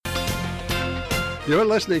You're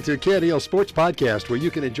listening to KNEL Sports Podcast, where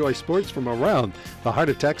you can enjoy sports from around the heart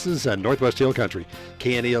of Texas and Northwest Hill Country.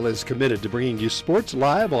 KNEL is committed to bringing you sports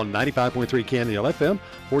live on 95.3 KNEL FM,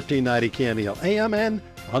 1490 KNEL AM, and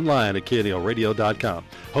online at KNELradio.com.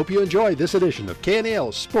 Hope you enjoy this edition of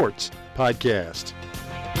KNEL Sports Podcast.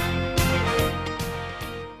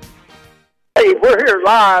 Hey, we're here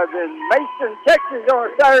live in Mason, Texas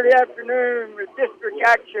on a Saturday afternoon with district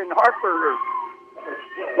action. Harper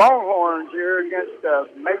Longhorns here against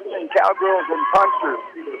Mason Cowgirls and Punchers.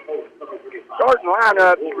 Starting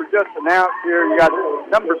lineups were just announced here. You got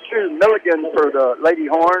number 2 Milligan for the Lady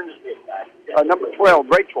Horns, number 12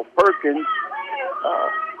 Rachel Perkins,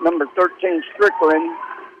 number 13 Strickland,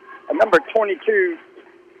 number 22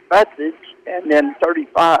 Message, and then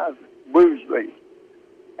 35 Woosley.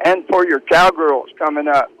 And for your Cowgirls coming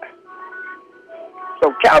up.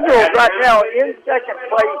 So Cowgirls right now in second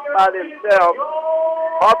place by themselves.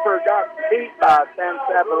 Harper got beat by San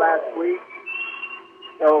Saba last week.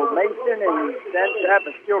 So Mason and San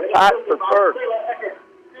Saba still tied for first.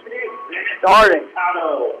 Starting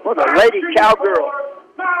for the Lady Cowgirls.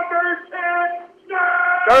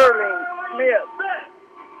 Sterling Smith,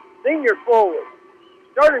 senior forward.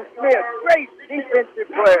 Sterling Smith, great defensive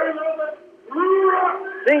player.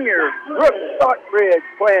 Senior Brooke Stockbridge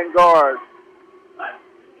playing guard.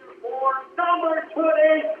 Number 20,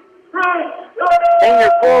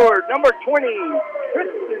 senior forward, number 20,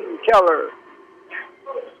 Kristen Keller.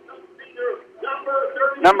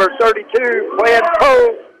 Number 32, playing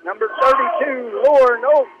post, number 32, Lauren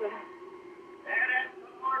Olson.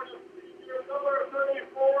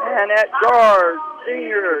 And at guard,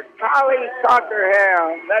 senior Kylie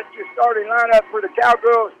Cockerham. That's your starting lineup for the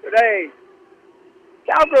Cowgirls today.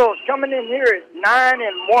 Cowgirls coming in here at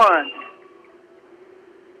 9-1.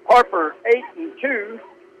 Harper 8-2,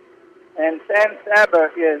 and San Saba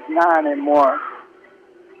is 9-1.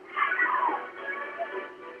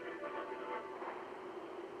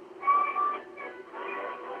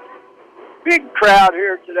 Big crowd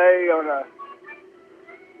here today on a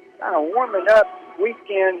kind of warming up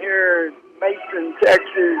weekend here in Mason,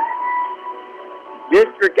 Texas.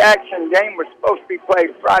 District action game was supposed to be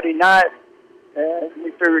played Friday night, and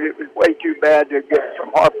we figured it was way too bad to get from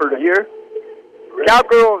Harper to here.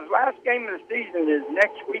 Cowgirls' last game of the season is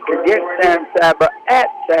next week against San Saba at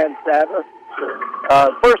San Saba.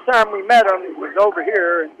 First time we met them was over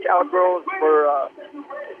here, and Cowgirls were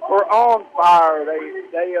on fire.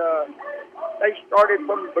 They started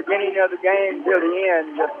from the beginning of the game till the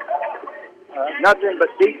end, just nothing but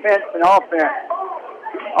defense and offense.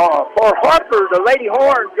 For Harper, the Lady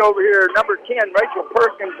Horns over here, number 10, Rachel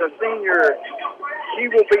Perkins, a senior. She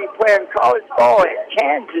will be playing college ball at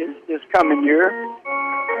Kansas this coming year.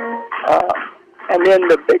 And then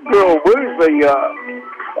the big girl, Woosley,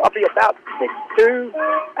 probably about 6'2".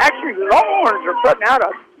 Actually, the Longhorns are putting out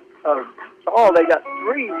they got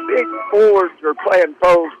 3 big forwards are playing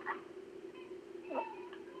post.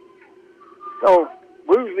 So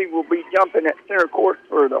Woosley will be jumping at center court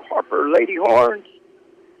for the Harper Lady Horns.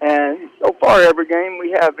 And so far, every game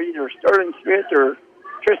we have either Sterling Smith or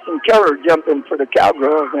Tristan Keller jumping for the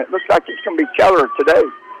Cowgirls, and it looks like it's going to be Keller today.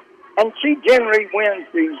 And she generally wins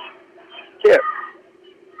these tips.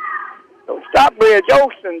 So Stockbridge,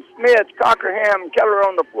 Olsen, Smith, Cockerham, Keller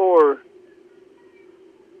on the floor.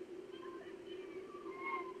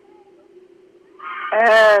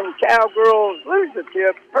 And Cowgirls lose the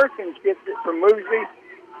tip. Perkins gets it from Woosley.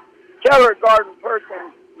 Keller guarding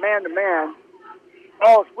Perkins man-to-man.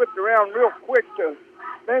 Ball's whipped around real quick to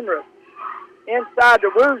Fenrick. Inside to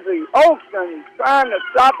Woosley. Olsen trying to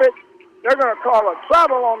stop it. They're going to call a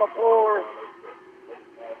travel on the floor.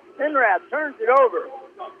 Fenrick turns it over.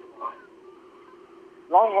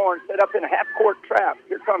 Longhorn set up in a half-court trap.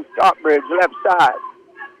 Here comes Stockbridge, left side.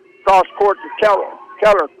 Cross court to Keller.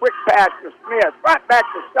 Keller, quick pass to Smith. Right back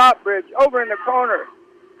to Stockbridge, over in the corner.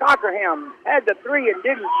 Cockerham had the 3 and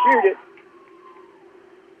didn't shoot it.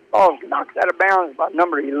 Ball knocked out of bounds by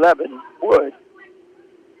number 11, Wood.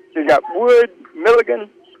 So you got Wood, Milligan,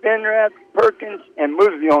 Spinrath, Perkins, and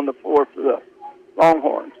Woosley on the floor for the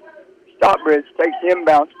Longhorns. Stockbridge takes the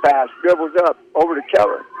inbounds pass, dribbles up over to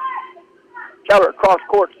Keller. Keller cross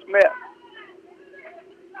court Smith.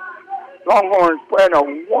 Longhorns playing a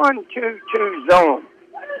 1-2-2 zone.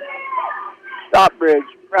 Stockbridge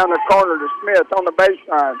around the corner to Smith on the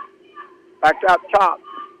baseline. Back out top.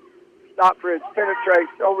 Stockbridge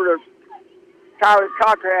penetrates over to Kylie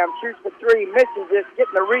Cockerham, shoots the 3, misses it.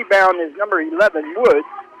 Getting the rebound is number 11, Wood.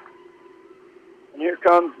 And here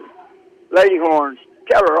comes Lady Horns.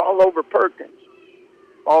 Keller all over Perkins.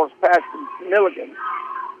 Ball's passed to Milligan.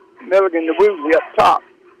 Milligan to Woosley up top.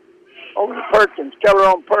 Over to Perkins. Keller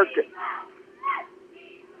on Perkins.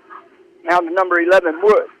 Now to number 11,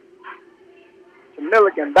 Wood. To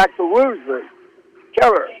Milligan. Back to Woosley.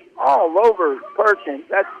 Keller all over Perkins.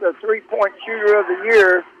 That's the three-point shooter of the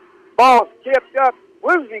year. Ball tipped up.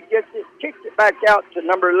 Woosley gets it, kicks it back out to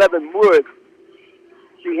number 11, Wood.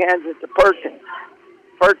 She hands it to Perkins.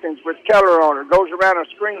 Perkins with Keller on her. Goes around a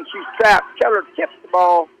screen. She's trapped. Keller tips the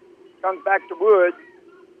ball. Comes back to Wood.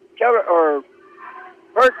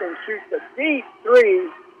 Perkins shoots a deep three.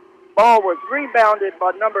 Ball was rebounded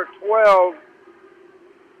by number 12,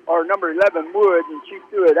 or number 11, Wood, and she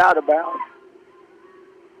threw it out of bounds.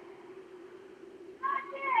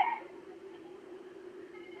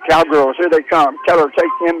 Cowgirls, here they come. Keller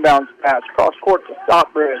takes the inbounds pass. Cross court to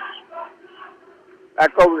Stockbridge.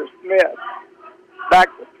 Back over to Smith. Back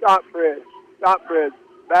to Stockbridge. Stockbridge.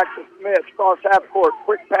 Back to Smith. Cross half court.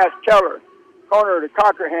 Quick pass Keller. Corner to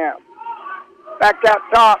Cockerham. Back out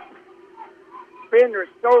top. Fender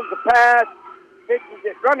throws the pass. Pitches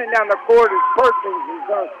it. Running down the court is Perkins, who's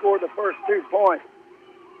going to score the first 2 points.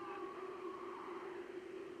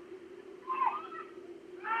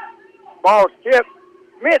 Ball tipped.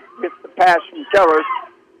 Smith gets the pass from Keller.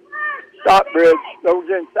 Stockbridge goes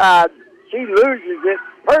inside. She loses it.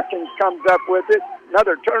 Perkins comes up with it.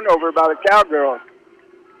 Another turnover by the Cowgirls.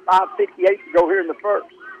 5:58 to go here in the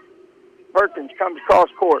first. Perkins comes across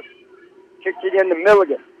court. Kicks it into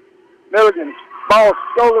Milligan. Milligan's ball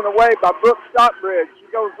stolen away by Brooke Stockbridge. She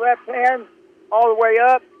goes left hand all the way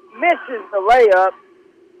up. Misses the layup.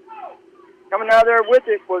 Coming out there with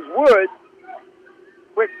it was Wood.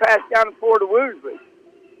 Quick pass down the floor to Woosley.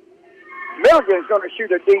 Milligan's going to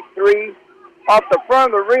shoot a deep three off the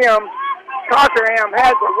front of the rim. Cockerham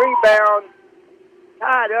has a rebound,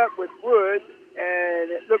 tied up with Wood, and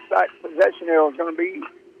it looks like possession arrow is going to be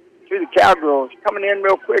to the Cowgirls. Coming in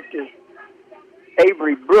real quick is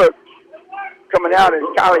Avery Brooks. Coming out is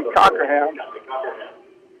Kylie Cockerham.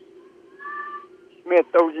 Smith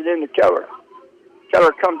throws it into Keller.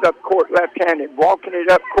 Keller comes up court left-handed, walking it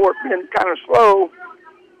up court, being kind of slow.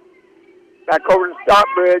 Back over to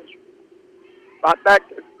Stockbridge. Right back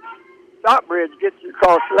to Stockbridge, gets it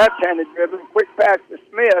across left-handed dribbling. Quick pass to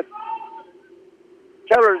Smith.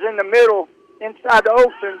 Keller's in the middle, inside to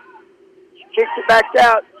Olsen. She kicks it back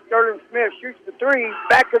out. Sterling Smith shoots the three.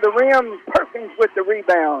 Back of the rim. Perkins with the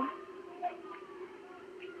rebound.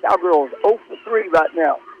 Cowgirls 0 for 3 right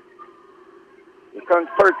now. Here comes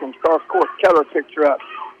Perkins. Cross court. Keller picks her up.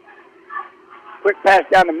 Quick pass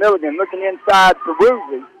down to Milligan. Looking inside for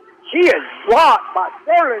Woosley. She is blocked by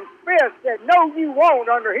Sterling Smith. Said, no, you won't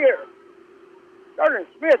under here. Sterling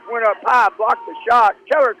Smith went up high, blocked the shot.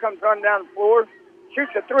 Keller comes running down the floor.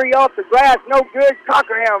 Shoots a three off the glass. No good.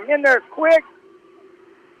 Cockerham in there quick.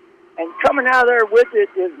 And coming out of there with it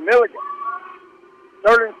is Milligan.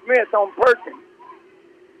 Sterling Smith on Perkins.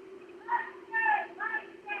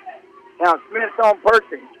 Now Smith's on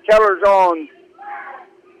Perkins. Keller's on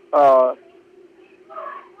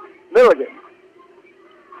Milligan.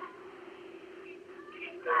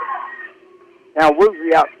 Now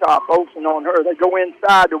Woosley out top. Olsen on her. They go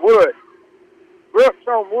inside to Wood. Brooks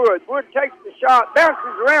on Wood. Wood takes the shot.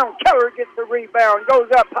 Bounces around. Keller gets the rebound. Goes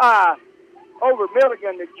up high over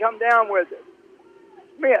Milligan to come down with it.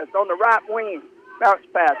 Smith on the right wing. Bounce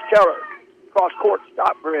pass. Keller. Cross court.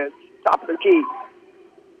 Stockbridge. Top of the key.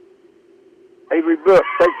 Avery Brooks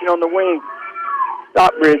takes it on the wing.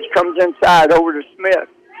 Stockbridge comes inside over to Smith.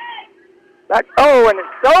 And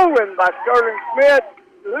it's stolen by Sterling Smith.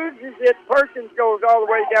 Loses it. Perkins goes all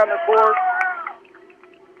the way down the court.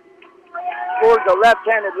 Scores a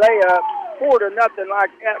left-handed layup. 4-0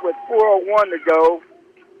 like that with 4:01 to go.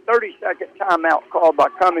 30-second timeout called by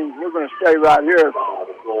Cummings. We're going to stay right here.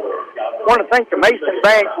 I want to thank the Mason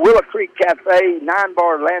Bank, Willow Creek Cafe, 9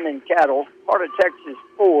 Bar Landing Cattle, Heart of Texas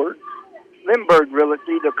Ford, Lindbergh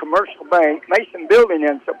Realty, the Commercial Bank, Mason Building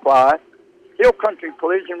and Supply, Hill Country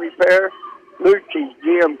Collision Repair, Lucci's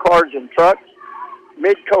GM Cars and Trucks,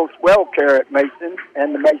 Mid-Coast Well Care at Mason,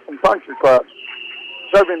 and the Mason Puncher Club.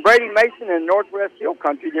 Serving Brady Mason and Northwest Hill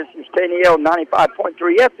Country, this is KNEL 95.3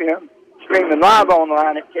 FM, streaming live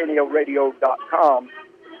online at KNELradio.com,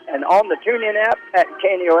 and on the TuneIn app at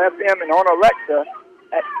KNEL FM, and on Alexa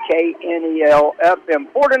at KNEL FM.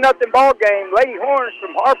 4-0 ball game. Lady Horns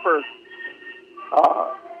from Harper.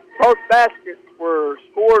 Both baskets were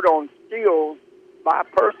scored on steals by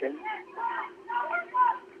Perkins.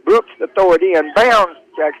 Brooks to throw it in. Bounds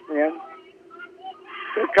checks in.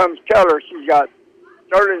 Here comes Keller. She's got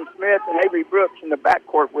Sterling Smith and Avery Brooks in the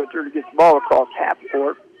backcourt with her to get the ball across half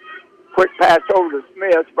court. Quick pass over to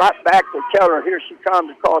Smith. Right back to Keller. Here she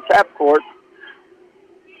comes across half court.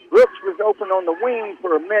 Brooks was open on the wing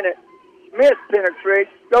for a minute. Smith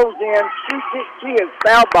penetrates, goes in, shoots it. She is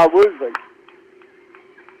fouled by Woosley.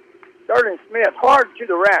 Sterling Smith, hard to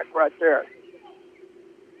the rack right there.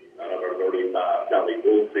 Number 35, Kelly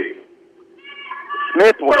Woolsey.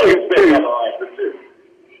 Smith will shoot two.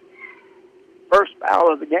 First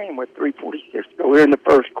foul of the game with 3:46 to go here in the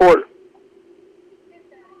first quarter.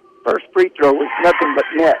 First free throw was nothing but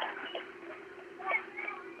net.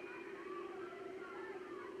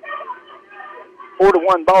 Four to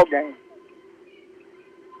 1 ball game.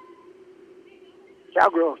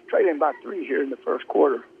 Cowgirls trailing by 3 here in the first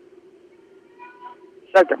quarter.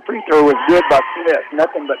 Second free throw was good by Smith,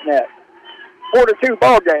 nothing but net. 4 to 2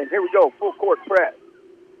 ball game. Here we go, full court press.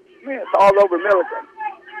 Smith all over Milligan.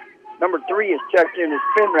 Number 3 is checked in as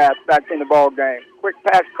Finrath back in the ball game. Quick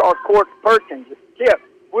pass cross court to Perkins. Tip.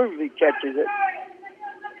 Woosley catches it.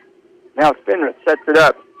 Now Finrath sets it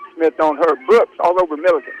up. Smith on her. Brooks all over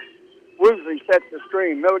Milligan. Woosley sets the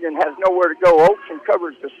screen. Milligan has nowhere to go. Olsen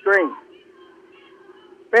covers the screen.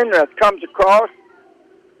 Finrath comes across.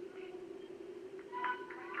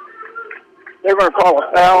 They're going to call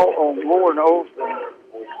a foul on Lauren Olsen.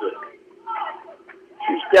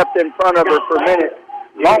 She stepped in front of her for a minute.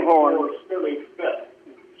 Longhorn.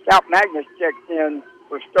 Scout Magnus checks in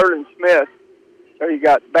for Sterling Smith. So you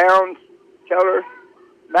got Bounds, Keller,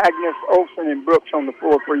 Magnus, Olsen, and Brooks on the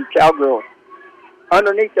floor for you Cowgirls.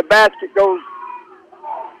 Underneath the basket goes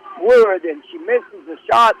Wood, and she misses the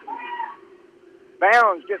shot.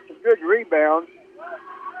 Bounds gets a good rebound.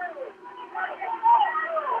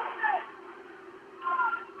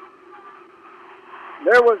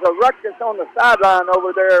 There was a ruckus on the sideline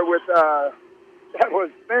over there with, that was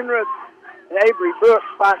Finrath and Avery Brooks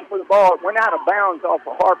fighting for the ball. It went out of bounds off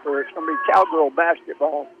of Harper. It's going to be Cowgirl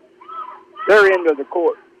basketball. They're into the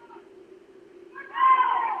court.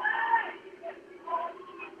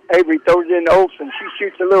 Avery throws in to Olsen. She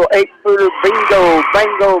shoots a little 8-footer. Bingo,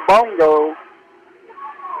 bango, bongo.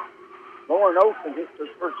 Lauren Olsen hits her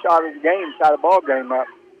first shot of the game, shot the ball game up.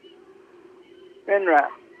 Finrath.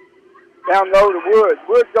 Down low to Wood.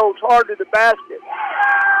 Wood goes hard to the basket.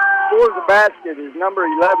 Scores the basket is number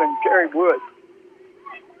 11, Kerry Wood.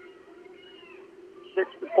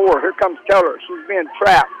 6-4. Here comes Keller. She's being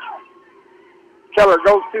trapped. Keller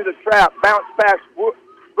goes through the trap. Bounce past Brooks.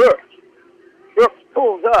 Brooks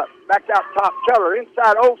pulls up. Back out top. Keller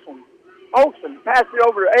inside Olsen. Olsen passes it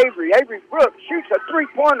over to Avery. Avery Brooks shoots a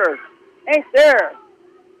three-pointer. Ain't there.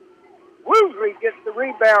 Woosley gets the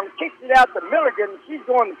rebound, kicks it out to Milligan. She's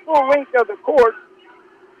going the full length of the court.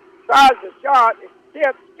 Tries the shot. It's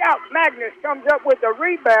tipped. Scout Magnus comes up with a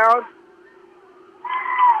rebound.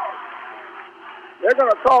 They're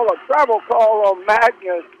going to call a travel call on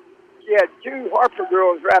Magnus. She had 2 Harper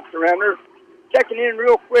girls wrapped around her. Checking in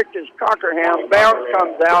real quick is Cockerham. Bounds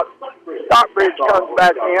comes out. Stockbridge comes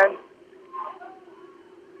back in.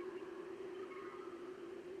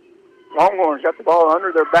 Longhorns got the ball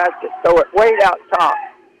under their basket, throw it way out top.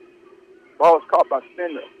 Ball is caught by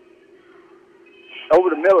Spindler. Over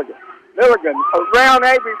to Milligan. Milligan around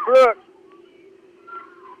Avery Brooks.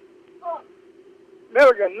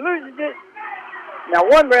 Milligan loses it. Now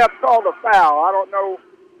one ref called a foul. I don't know.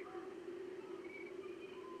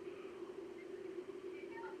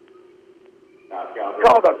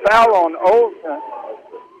 Called a foul on Olsen.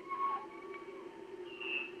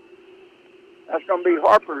 That's going to be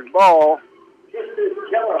Harper's ball.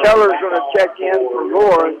 Keller's going to check in for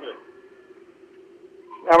Lawrence.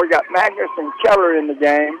 Now we got Magnus and Keller in the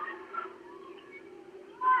game.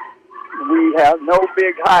 We have no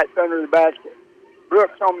big height under the basket.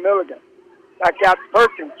 Brooks on Milligan. Back out to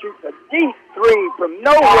Perkins. Shoots a deep 3 from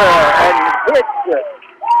nowhere and hits it.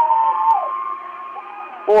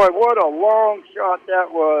 Boy, what a long shot that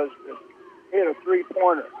was to hit a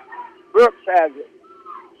three-pointer. Brooks has it.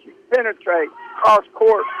 She penetrates cross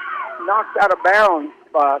court, knocked out of bounds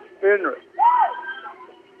by Spindler.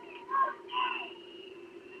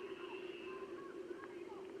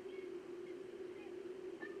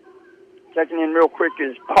 Checking in real quick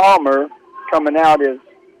is Palmer. Coming out is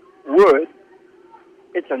Wood.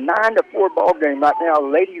 It's a 9-4 ball game right now.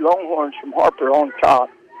 Lady Longhorns from Harper on top.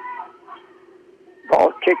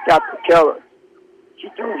 Ball kicked out to Keller. She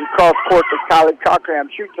throws across court to Kylie Cockerham.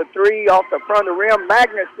 Shoots a 3 off the front of the rim.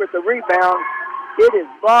 Magnus with the rebound. It is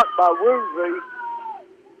blocked by Woosley.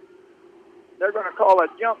 They're going to call a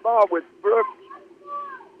jump ball with Brooks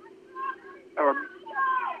or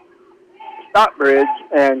Stockbridge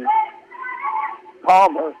and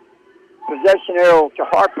Palmer. Possession arrow to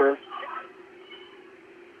Harper.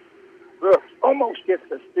 Brooks almost gets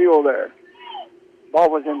the steal there. Ball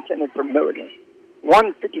was intended for Milligan.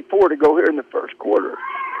 1:54 to go here in the first quarter.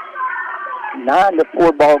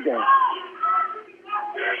 9-4 ball game.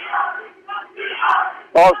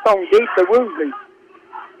 Ball's thrown deep to Woosley.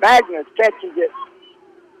 Magnus catches it.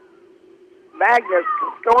 Magnus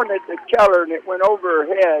throwing it to Keller, and it went over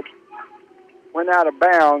her head. Went out of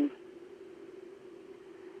bounds.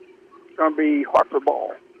 It's going to be Harper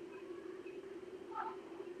ball.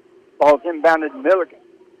 Ball's inbounded to Milligan.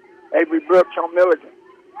 Avery Brooks on Milligan.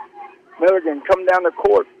 Milligan come down the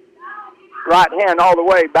court. Right hand all the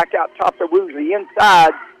way. Back out top to Woosley.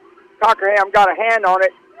 Inside. Cockerham got a hand on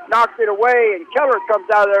it. Knocks it away, and Keller comes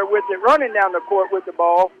out of there with it, running down the court with the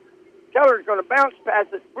ball. Keller's going to bounce past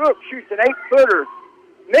it. Brooks shoots an 8-footer.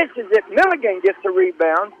 Misses it. Milligan gets the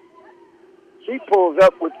rebound. She pulls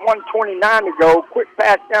up with 1:29 to go. Quick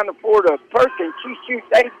pass down the floor to Perkins. She shoots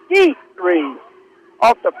a deep three.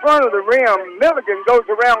 Off the front of the rim, Milligan goes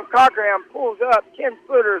around Cockerham, pulls up,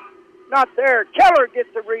 10-footer. Not there. Keller gets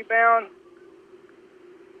the rebound.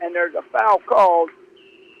 And there's a foul called.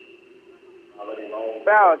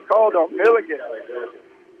 Foul is called on Milligan.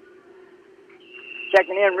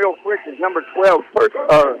 Checking in real quick is number 12,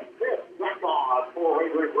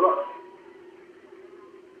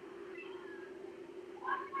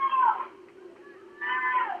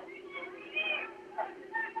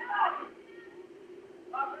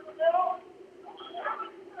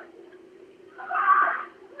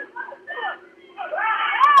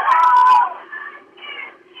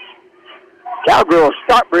 Cowgirls,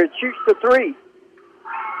 Stockbridge shoots the three.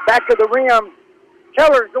 Back of the rim.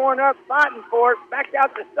 Keller's going up, fighting for it. Back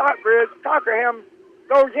out to Stockbridge. Cockerham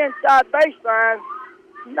goes inside baseline.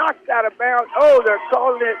 Knocked out of bounds. Oh, they're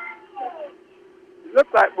calling it.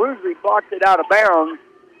 Looked like Woosley blocked it out of bounds,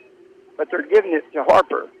 but they're giving it to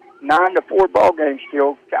Harper. 9-4 ball game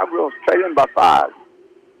still. Cowgirls trailing by 5.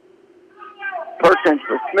 Perkins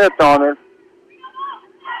with Smith on her.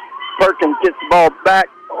 Perkins gets the ball back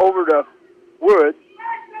over to Woods.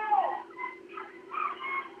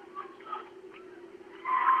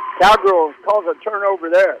 Cowgirls calls a turnover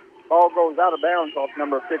there. Ball goes out of bounds off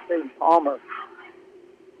number 15, Palmer.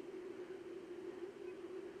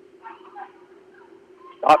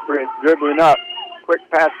 Stockbridge dribbling up. Quick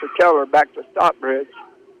pass to Keller. Back to Stockbridge.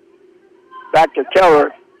 Back to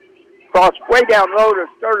Keller. Cross way down low to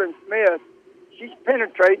Sterling Smith. She's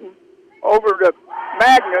penetrating over to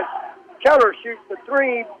Magnus. Keller shoots the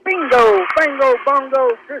three. Bingo, bango,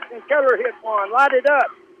 bongo. Kristen Keller hits one. Light it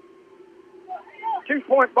up.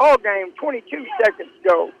 2-point ball game. 22 seconds to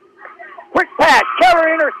go. Quick pass.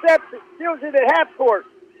 Keller intercepts it. Steals it at half court.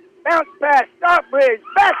 Bounce pass. Stockbridge.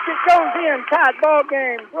 Basket goes in. Tied ball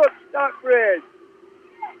game. Brooks, Stockbridge.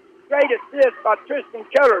 Great assist by Tristan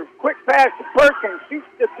Keller. Quick pass to Perkins. Shoots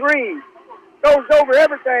the three. Goes over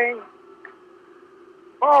everything.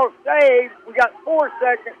 Ball saved. We got 4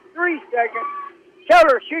 seconds, 3 seconds.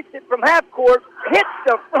 Keller shoots it from half court, hits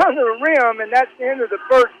the front of the rim, and that's the end of the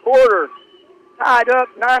first quarter. Tied up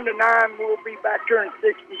 9-9. We'll be back here in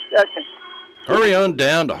 60 seconds. Hurry on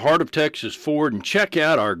down to Heart of Texas Ford and check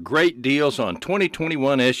out our great deals on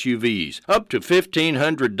 2021 SUVs. Up to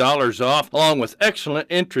 $1,500 off, along with excellent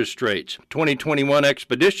interest rates. 2021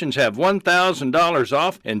 Expeditions have $1,000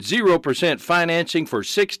 off and 0% financing for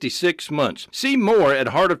 66 months. See more at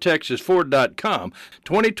heartoftexasford.com.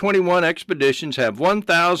 2021 Expeditions have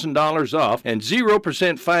 $1,000 off and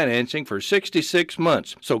 0% financing for 66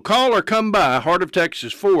 months. So call or come by Heart of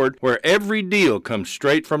Texas Ford, where every deal comes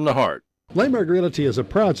straight from the heart. Lamberg Realty is a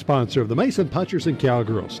proud sponsor of the Mason Punchers and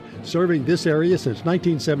Cowgirls. Serving this area since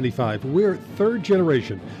 1975, we're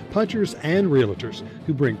third-generation punchers and realtors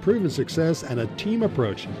who bring proven success and a team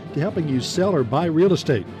approach to helping you sell or buy real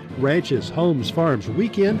estate, ranches, homes, farms,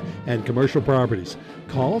 weekend, and commercial properties.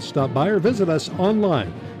 Call, stop by, or visit us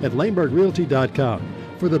online at lambergrealty.com.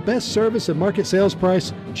 For the best service and market sales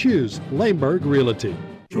price, choose Lamberg Realty.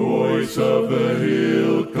 Choice of the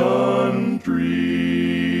Hill Country.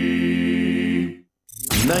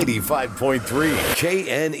 95.3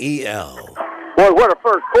 KNEL. Boy, what a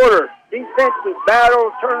first quarter. Defensive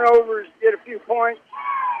battle, turnovers, get a few points.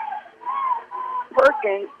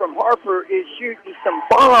 Perkins from Harper is shooting some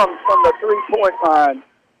bombs from the three-point line.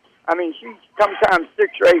 I mean, she's sometimes 6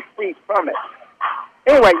 or 8 feet from it.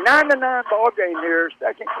 Anyway, 9-9 ball game here.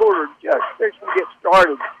 Second quarter just fixing to get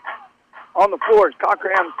started. On the floor is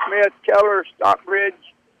Cockerham, Smith, Keller, Stockbridge,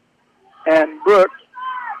 and Brooks.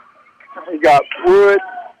 We got Wood,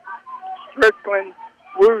 Strickland,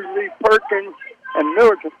 Woosley, Perkins, and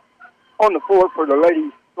Milligan on the floor for the Lady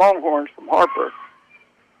Longhorns from Harper.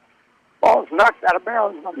 Ball's knocked out of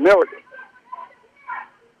bounds on Milligan.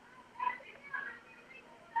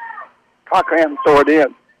 Cockerham throw it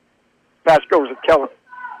in. Pass goes to Keller.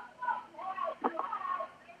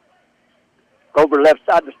 Over left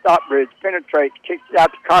side to Stockbridge, penetrates, kicks it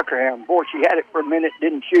out to Cockerham. Boy, she had it for a minute,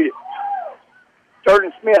 didn't shoot it.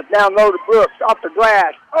 Sterling Smith down low to Brooks, off the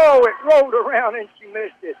glass. Oh, it rolled around and she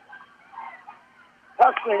missed it.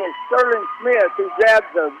 Hustling is Sterling Smith, who grabs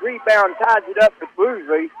the rebound, ties it up with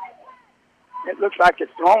Woosley. It looks like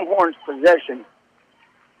it's Longhorns' possession.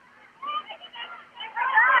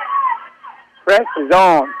 Press is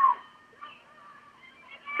on.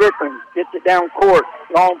 Strickland gets it down court.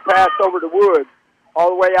 Long pass over to Wood. All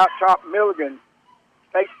the way out top, Milligan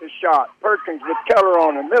takes the shot. Perkins with Keller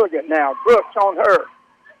on her. Milligan now. Brooks on her.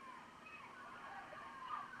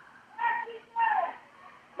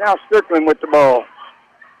 Now Strickland with the ball.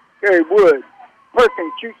 Kerry Wood.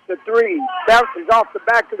 Perkins shoots the three. Bounces off the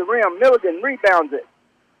back of the rim. Milligan rebounds it.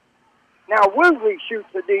 Now Woosley shoots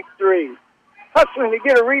a deep three. Hustling to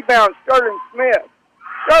get a rebound, Sterling Smith.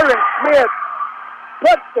 Sterling Smith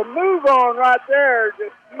puts the move on right there to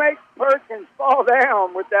make Perkins fall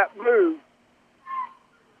down with that move.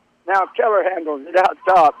 Now Keller handles it out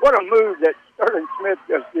top. What a move that Sterling Smith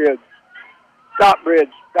just did.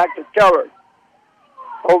 Stockbridge back to Keller.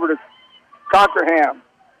 Over to Cockerham.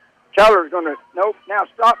 Keller's going to, nope, now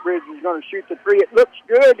Stockbridge is going to shoot the three. It looks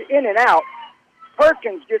good in and out.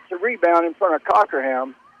 Perkins gets the rebound in front of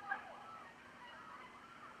Cockerham.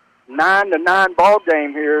 9-9 ball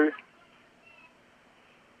game here.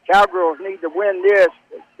 Cowgirls need to win this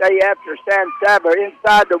to stay after San Saba.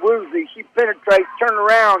 Inside to Woosley. She penetrates, turn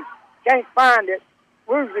around, can't find it.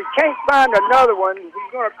 Woosley can't find another one. He's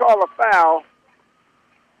going to call a foul.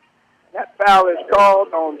 That foul is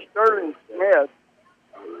called on Sterling Smith.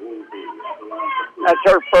 That's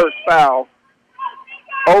her first foul.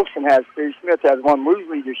 Olsen has two. Smith has one.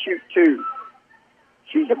 Woosley to shoot two.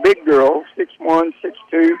 She's a big girl, 6'1",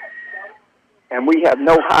 6'2", and we have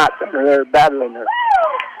no height under there battling her.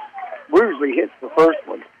 Woosley hits the first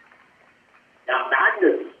one. Now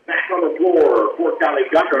Magnus back on the floor. Fort Valley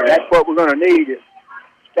Gunner. That's what we're going to need is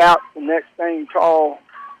scouts the next thing tall,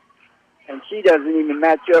 and she doesn't even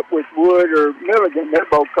match up with Wood or Milligan. They're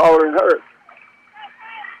both taller than her.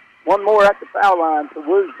 One more at the foul line for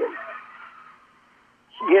Woosley.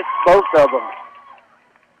 She hits both of them.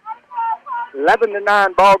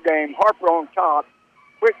 11-9 ball game. Harper on top.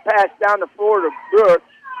 Quick pass down the floor to Brooks.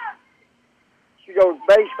 She goes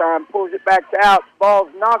baseline, pulls it back to out. Ball's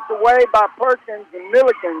knocked away by Perkins and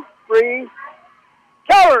Milligan. Free.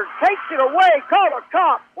 Keller takes it away. Call a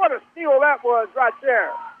cop. What a steal that was right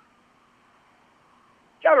there.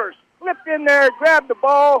 Keller slipped in there, grabbed the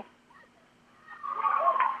ball.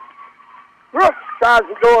 Brooks tries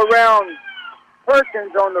to go around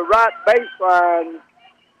Perkins on the right baseline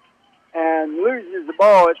and loses the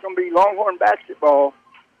ball. It's going to be Longhorn basketball.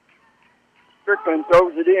 Strickland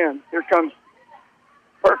throws it in. Here comes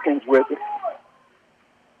Perkins with it.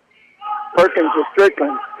 Perkins to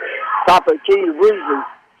Strickland. Top of the key to Woosley.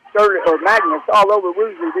 Magnus all over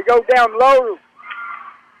Woosley. They go down low.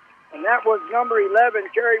 And that was number 11,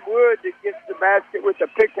 Kerry Wood, that gets the basket with the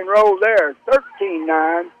pick and roll there.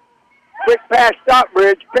 13-9. Quick pass,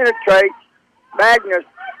 Stockbridge, penetrates. Magnus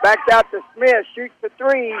backs out to Smith, shoots the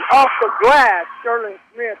three off the glass. Sterling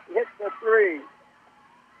Smith hits the three.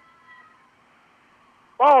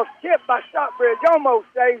 Ball tipped by Stockbridge, almost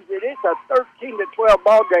saves it. It's a 13-12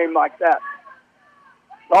 ball game like that.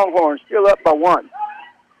 Longhorns still up by one.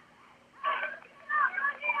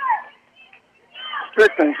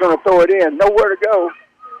 Strickland's going to throw it in. Nowhere to go.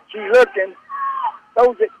 She's looking.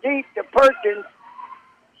 Throws it deep to Perkins.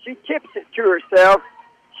 She tips it to herself.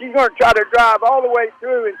 She's going to try to drive all the way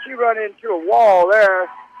through, and she run into a wall there.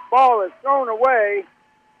 Ball is thrown away,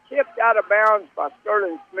 tipped out of bounds by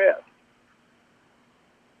Sterling Smith.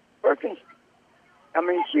 Perkins,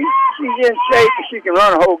 she's in shape and she can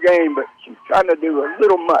run a whole game, but she's trying to do a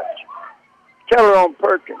little much. Keller on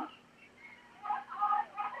Perkins.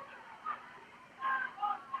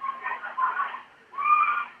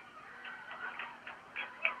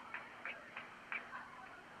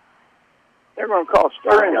 They're going to call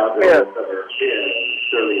Sterling Smith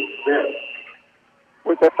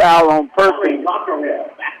with a foul on Perkins.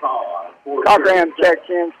 Cockerham checks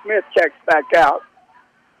in. Smith checks back out.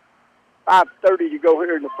 5:30 to go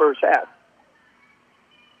here in the first half.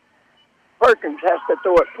 Perkins has to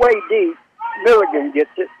throw it way deep. Milligan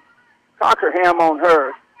gets it. Cockerham on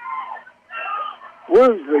her.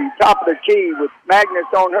 Woosley, top of the key with Magnus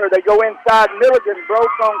on her. They go inside. Milligan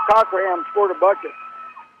broke on Cockerham, scored a bucket.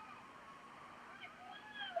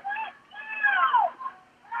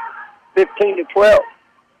 to 12.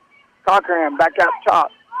 Cockerham back out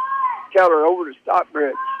top. Keller over to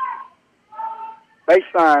Stockbridge.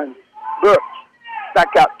 Baseline. Brooks back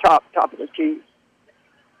out top of the key.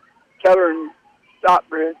 Keller and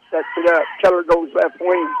Stockbridge sets it up. Keller goes left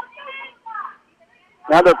wing.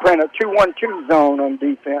 Now they're playing a 2-1-2 zone on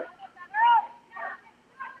defense.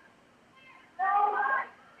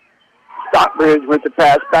 Stockbridge with the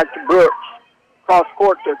pass back to Brooks. Cross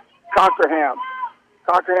court to Cockerham.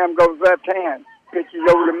 Cockerham goes left hand. Pitches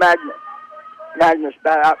over to Magnus. Magnus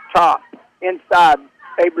back out top. Inside,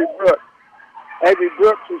 Avery Brooks. Avery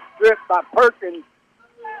Brooks is stripped by Perkins.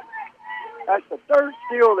 That's the third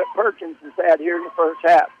steal that Perkins has had here in the first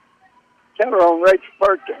half. Keller on Rachel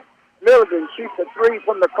Perkins. Milligan shoots a three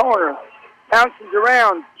from the corner. Bounces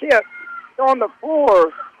around. Tips. It's on the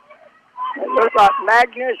floor. It looks like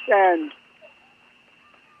Magnus and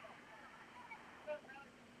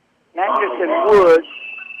Wood.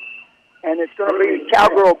 And it's going to be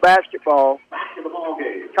Cowgirl basketball.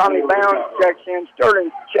 Tommy Bounds checks in.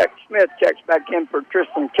 Smith checks back in for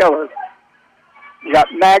Tristan Keller. You got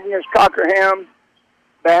Magnus, Cockerham,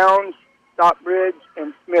 Bounds, Stockbridge,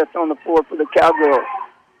 and Smith on the floor for the Cowgirls.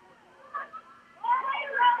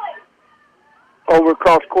 Over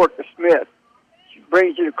across court to Smith. She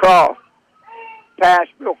brings it across. Pass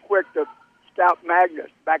real quick to Stout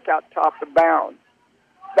Magnus. Back out top to Bounds.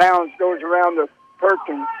 Bounds goes around to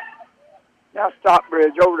Perkins. Now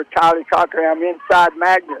Stockbridge over to Kylie Cockerham inside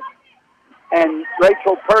Magnus. And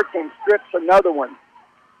Rachel Perkins strips another one.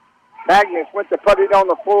 Magnus went to put it on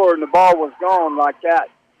the floor and the ball was gone like that.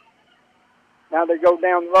 Now they go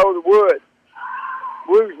down low to Wood.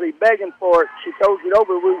 Woosley begging for it. She throws it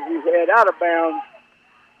over Woosley's head out of bounds.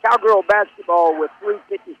 Cowgirl basketball with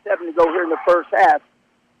 3:57 to go here in the first half.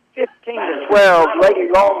 15-12, Lady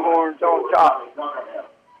Longhorns on top.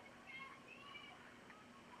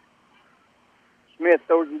 Smith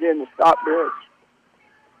throws it in to Stockbridge.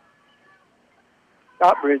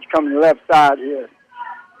 Stockbridge coming to the left side here.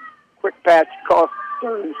 Quick pass across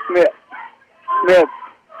Sterling Smith. Smith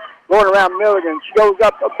going around Milligan. She goes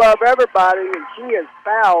up above everybody, and she is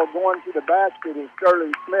fouled going to the basket is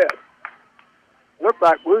Sterling Smith. Looked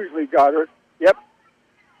like Woosley got her. Yep.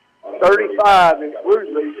 35 is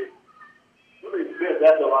Woosley.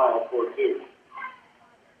 That's a line for two.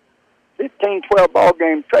 15-12 ball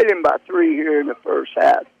game, trading by 3 here in the first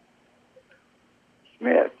half.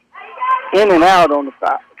 Smith in and out on the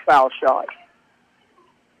foul shot.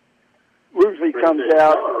 Woosley comes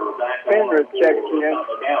out. Fender checks in.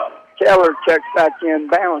 Keller checks back in.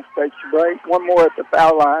 Bounds takes a break. One more at the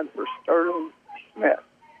foul line for Sterling Smith.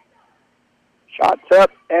 Shots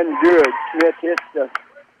up and good. Smith hits the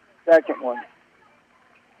second one.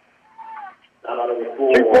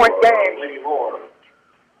 2-point game.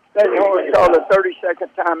 Lady Horns called a 30-second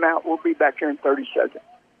timeout. We'll be back here in 30 seconds.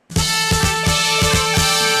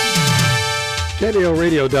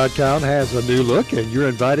 KNELradio.com has a new look, and you're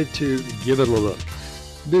invited to give it a look.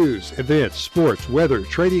 News, events, sports, weather,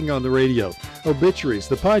 trading on the radio, obituaries,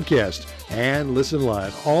 the podcast, and listen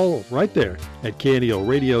live, all right there at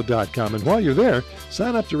KNELradio.com. And while you're there,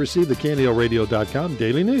 sign up to receive the KNELradio.com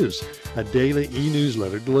daily news, a daily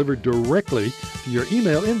e-newsletter delivered directly to your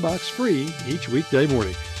email inbox free each weekday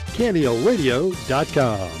morning.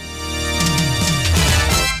 KNELradio.com.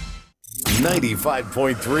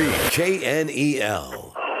 95.3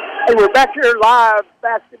 KNEL. Hey, we're back here live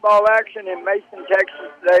basketball action in Mason,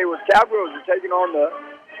 Texas today with Cowgirls are taking on the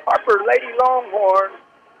Harper Lady Longhorns.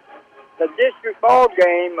 The district ball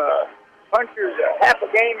game, Punchers half a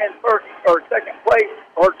game in first or second place,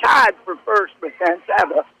 or tied for first with San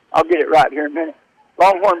Saba. I'll get it right here in a minute.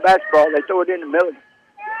 Longhorn basketball, they throw it in the middle.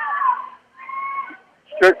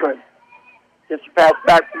 Strickland gets the pass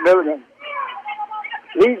back to Milligan.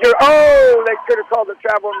 They could have called the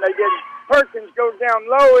travel and they didn't. Perkins goes down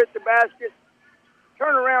low at the basket.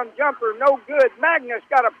 Turnaround jumper, no good. Magnus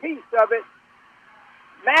got a piece of it.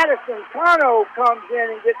 Madison Cano comes in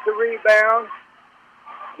and gets the rebound.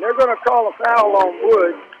 They're going to call a foul on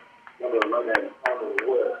Wood.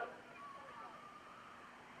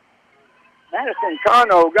 Madison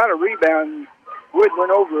Cano got a rebound. Wood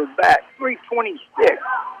went over her back. 3:26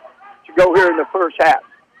 to go here in the first half.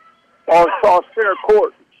 Ball across center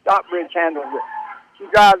court. Stockbridge handles it. She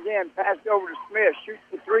drives in, passes over to Smith, shoots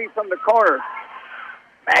the three from the corner.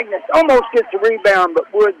 Magnus almost gets the rebound,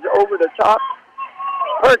 but Woods over the top.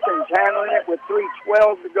 Perkins handling it with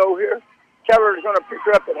 3:12 to go here. Keller's going to pick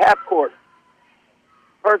her up at half court.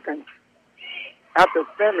 Perkins out to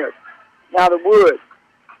Fenrick. Now to Wood.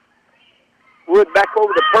 Wood back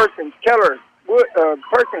over to Perkins.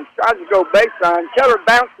 Perkins tries to go baseline. Keller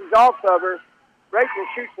bounces off of her. Rachel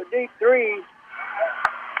shoots a deep three.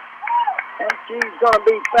 And she's going to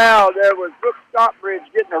be fouled. There was Brooke Stockbridge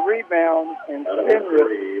getting a rebound, and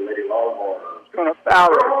Fenrick is going to foul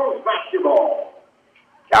her.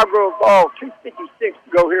 Cowgirls ball, 2:56 to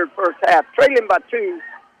go here in first half. Trailing by 2,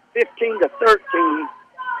 15-13.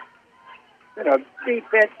 In a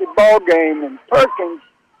defensive ball game, and Perkins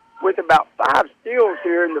with about 5 steals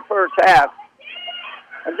here in the first half.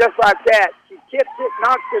 And just like that, she tips it,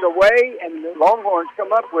 knocks it away, and the Longhorns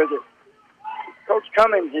come up with it. Coach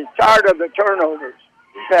Cummings is tired of the turnovers.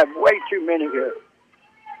 He's had way too many here.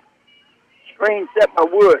 Screen set by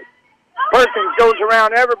Wood. Perkins goes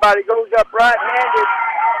around everybody, goes up right-handed.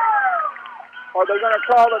 Are they going to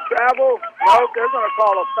call a travel? No, they're going to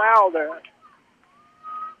call a foul there.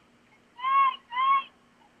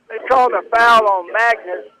 They called a foul on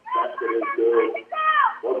Magnus.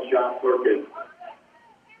 One shot, Perkins.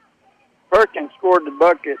 Perkins scored the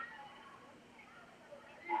bucket.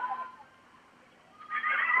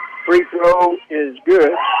 Free throw is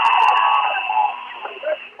good.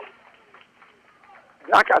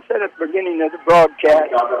 Like I said at the beginning of the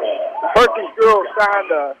broadcast, Perkins girls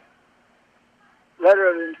signed a letter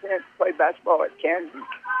of intent to play basketball at Kansas.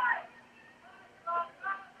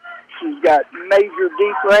 She's got major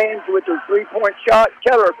deep range with her three-point shot.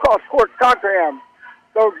 Keller across court, Cockerham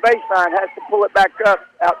goes baseline, has to pull it back up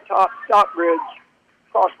out top, Stockbridge.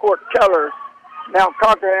 Cross court, Keller. Now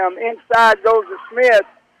Cockerham inside goes to Smith.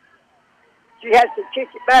 She has to kick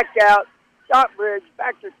it back out. Stockbridge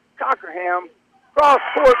back to Cockerham. Cross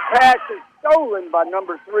court pass is stolen by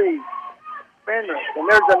number 3, Fenner. And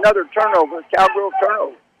there's another turnover, Cowgirl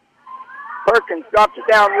turnover. Perkins drops it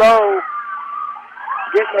down low.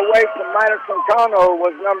 Getting away from Madison Cano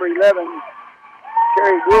was number 11,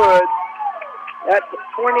 Terry Wood. That's a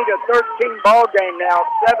 20-13 ball game now.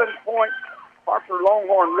 7-point Harper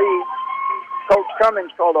Longhorn lead. Coach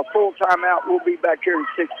Cummings called a full timeout. We'll be back here in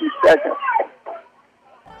 60 seconds.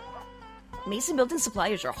 Mason Building Supply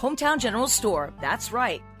is your hometown general store. That's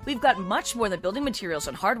right. We've got much more than building materials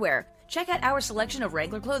and hardware. Check out our selection of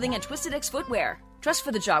Wrangler clothing and Twisted X footwear. Dress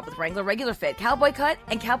for the job with Wrangler Regular Fit, Cowboy Cut,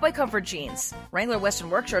 and Cowboy Comfort jeans. Wrangler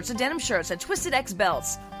Western work shirts and denim shirts and Twisted X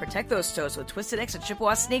belts. Protect those toes with Twisted X and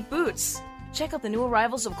Chippewa Snake boots. Check out the new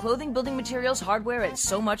arrivals of clothing, building materials, hardware, and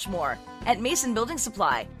so much more at Mason Building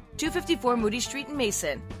Supply, 254 Moody Street in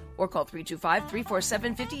Mason, or call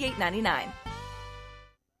 325-347-5899.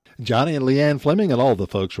 Johnny and Leanne Fleming and all the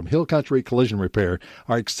folks from Hill Country Collision Repair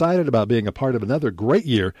are excited about being a part of another great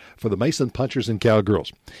year for the Mason Punchers and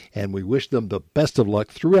Cowgirls, and we wish them the best of luck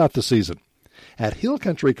throughout the season. At Hill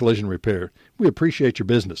Country Collision Repair, we appreciate your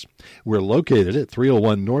business. We're located at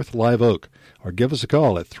 301 North Live Oak, or give us a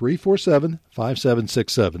call at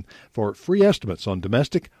 347-5767 for free estimates on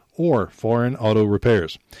domestic or foreign auto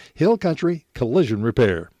repairs. Hill Country Collision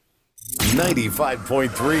Repair.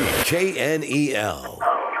 95.3 KNEL.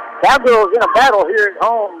 Cowgirls in a battle here at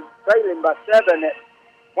home, trailing by 7 at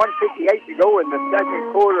 1:58 to go in the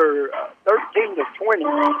second quarter, 13-20.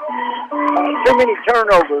 Too many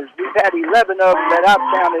turnovers. We've had 11 of them that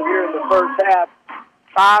I've counted here in the first half.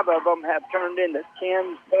 5 of them have turned into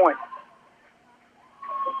 10 points.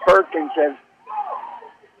 Perkins has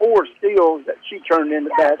 4 steals that she turned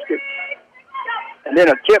into baskets. And then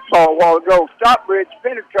a tip ball a while ago. Stockbridge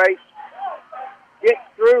penetrates, gets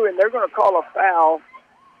through, and they're going to call a foul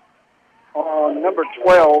on number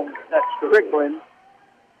 12. That's Strickland.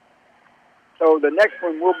 So the next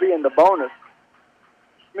one will be in the bonus.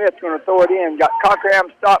 Smith's going to throw it in. Got Cockerham,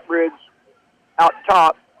 Stockbridge out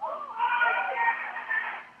top.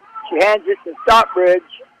 She hands it to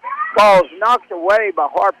Stockbridge. Ball's knocked away by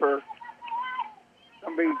Harper. It's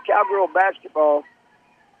going to be Cowgirl basketball.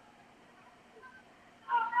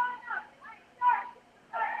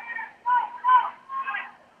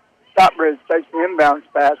 Stockbridge takes the inbounds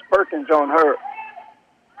pass. Perkins on her.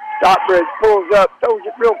 Stockbridge pulls up, throws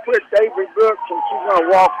it real quick to Avery Brooks, and she's going to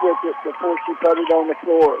walk with it before she put it on the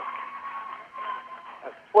floor.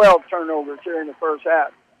 That's 12 turnovers here in the first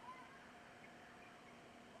half.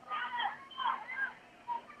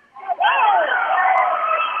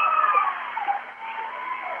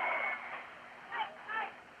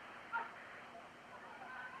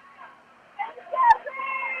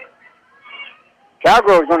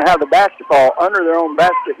 Cowgirls going to have the basketball under their own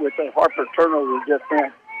basket with the Harper turnover just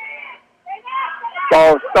then.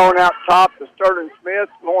 Ball is thrown out top to Sterling Smith.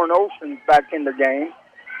 Lauren Olsen's back in the game.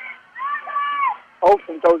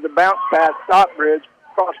 Olsen throws a bounce pass, Stockbridge,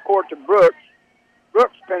 cross court to Brooks.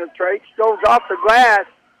 Brooks penetrates, goes off the glass,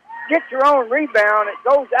 gets her own rebound. It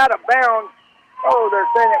goes out of bounds. Oh, they're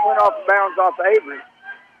saying it went off the bounds off of Avery.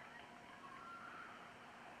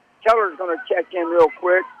 Keller's going to check in real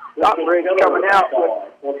quick. Stockbridge coming out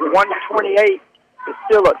with 128. It's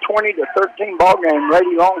still a 20-13 ball game.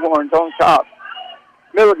 Lady Longhorns on top.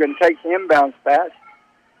 Milligan takes the inbounds pass.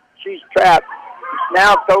 She's trapped.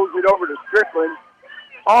 Now throws it over to Strickland.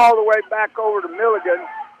 All the way back over to Milligan.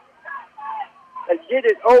 They get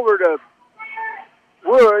it over to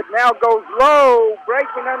Wood. Now goes low.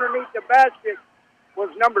 Breaking underneath the basket was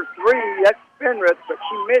number 3. That's Penrith, but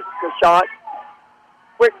she missed the shot.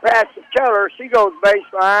 Quick pass to Keller. She goes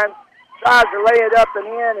baseline. Tries to lay it up and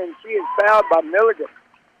in, and she is fouled by Milligan.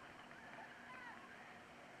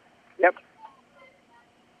 Yep.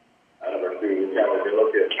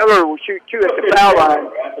 Keller will shoot 2 at the foul line.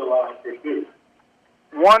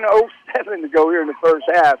 1:07 to go here in the first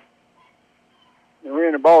half. And we're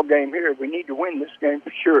in a ball game here. We need to win this game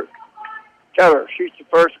for sure. Keller shoots the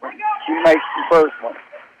first one. She makes the first one.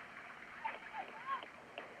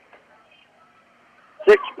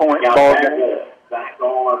 6-point ball game.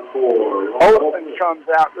 Olsen comes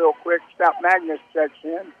out real quick. Scout Magnus checks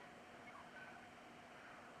in.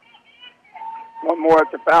 One more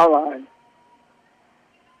at the foul line.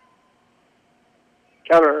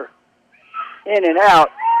 Keller in and out.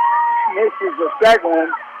 Misses the second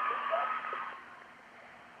one.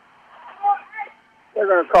 They're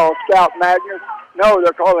going to call Scout Magnus. No,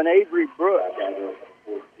 they're calling Avery Brooks.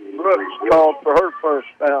 Brooks called for her first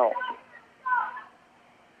foul.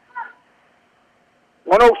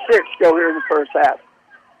 1:06 go here in the first half.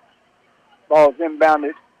 Ball's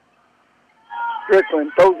inbounded.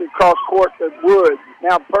 Strickland throws it across court to Wood.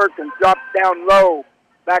 Now Perkins drops down low.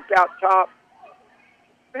 Back out top.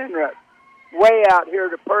 Penrith. Way out here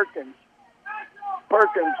to Perkins.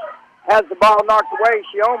 Perkins has the ball knocked away.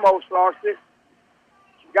 She almost lost it.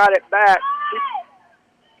 She got it back. She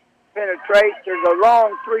penetrates. There's a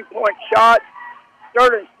long 3-point shot.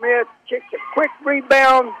 Sterling Smith kicks a quick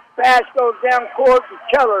rebound. Pass goes down court to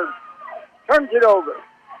Keller. Turns it over.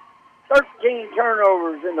 13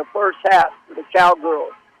 turnovers in the first half for the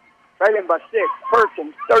Cowgirls. Trailing by 6.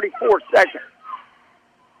 Perkins, 34 seconds.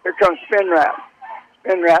 Here comes Spinrath.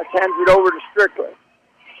 Spinrath hands it over to Strickland.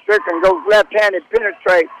 Strickland goes left-handed,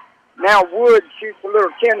 penetrates. Now Wood shoots a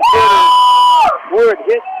little 10-footer. Wood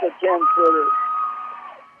hits the 10-footer.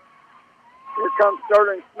 Here comes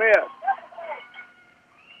Sterling Smith.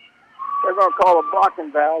 They're going to call a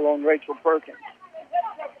blocking foul on Rachel Perkins.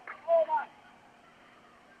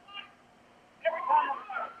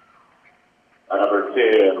 Number 10,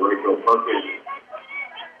 Rachel Perkins.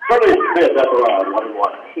 Sterling Smith at the line,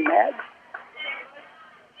 1-1. She mad?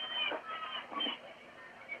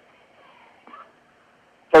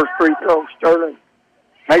 First free throw, Sterling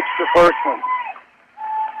makes the first one.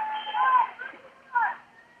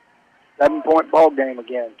 7-point ball game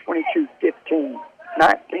again, 22-15.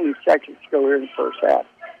 19 seconds to go here in the first half.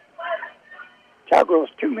 Cowgirls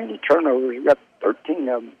too many turnovers. We got 13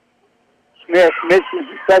 of them. Smith misses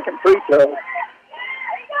the second free throw.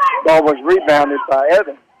 Ball was rebounded by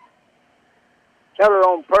Evans. Keller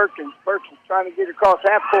on Perkins. Perkins trying to get across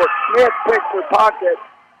half court. Smith picks her pocket.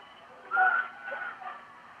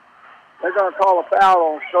 They're going to call a foul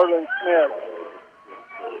on Sterling Smith.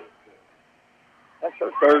 That's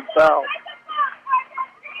her third foul.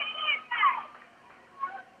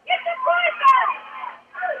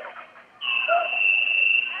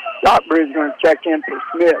 Stockbridge going to check in for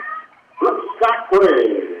Smith.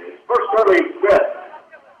 Stockbridge. First Sterling Smith.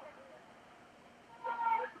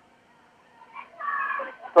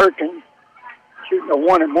 Perkins shooting a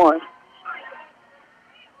 1-and-1.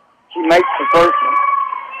 She makes the first one.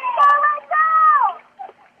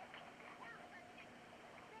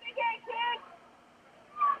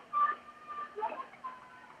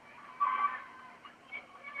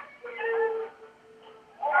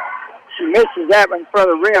 She misses that one in front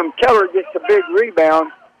of the rim. Keller gets a big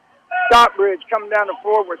rebound. Stockbridge coming down the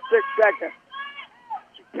floor with 6 seconds.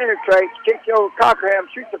 She penetrates, kicks over Cockerham,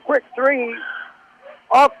 shoots a quick 3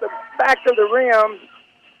 off the back of the rim,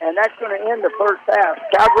 and that's going to end the first half.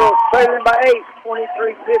 Cowgirls trailing by 8,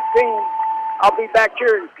 23-15. I'll be back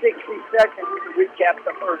here in 60 seconds to recap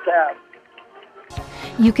the first half.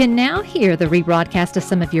 You can now hear the rebroadcast of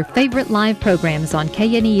some of your favorite live programs on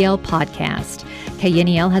KNEL Podcast.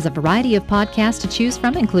 KNEL has a variety of podcasts to choose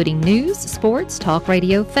from, including news, sports, talk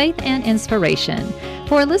radio, faith, and inspiration.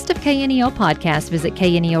 For a list of KNEL podcasts, visit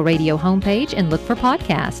KNEL Radio homepage and look for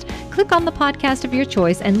podcast. Click on the podcast of your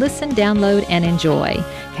choice and listen, download, and enjoy.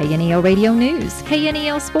 KNEL Radio News,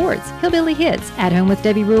 KNEL Sports, Hillbilly Hits, At Home with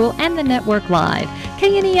Debbie Rule, and the Network Live.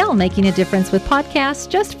 KNEL, making a difference with podcasts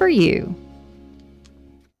just for you.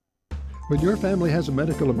 When your family has a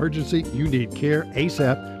medical emergency, you need care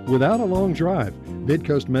ASAP without a long drive.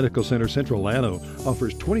 Midcoast Medical Center Central Llano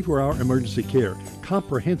offers 24-hour emergency care,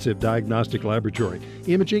 comprehensive diagnostic laboratory,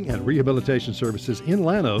 imaging, and rehabilitation services in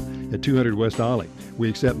Llano at 200 West Ollie. We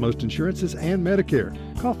accept most insurances and Medicare.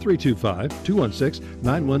 Call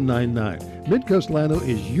 325-216-9199. Midcoast Llano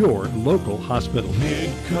is your local hospital.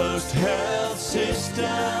 Midcoast Health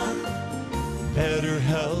System, better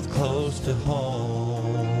health close to home.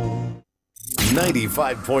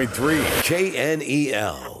 95.3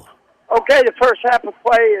 KNEL. Okay, the first half of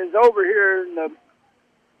play is over here in the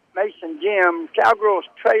Mason Gym. Cowgirls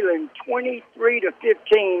trailing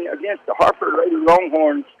 23-15 against the Harper Lady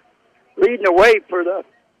Longhorns. Leading the way for the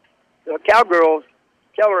Cowgirls,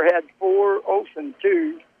 Keller had 4, Olsen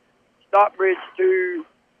 2, Stockbridge 2,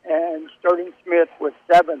 and Sterling Smith with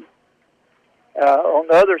 7. On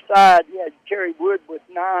the other side, you had Carrie Wood with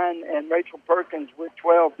 9 and Rachel Perkins with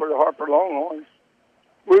 12 for the Harper Longhorns.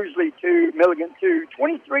 Woosley 2, Milligan 2.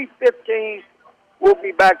 23-15. We'll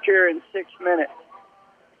be back here in 6 minutes.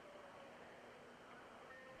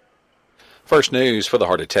 First news for the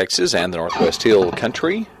heart of Texas and the Northwest Hill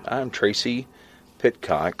Country. I'm Tracy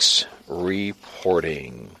Pitcox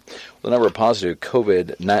reporting. The number of positive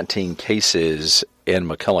COVID-19 cases in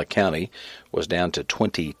McCulloch County was down to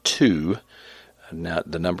 22. Now,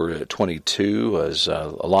 the number at 22 was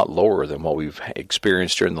a lot lower than what we've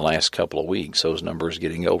experienced during the last couple of weeks. Those numbers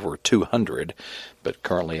getting over 200, but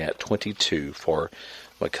currently at 22 for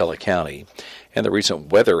McCulloch County. And the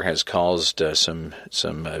recent weather has caused some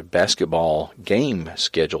basketball game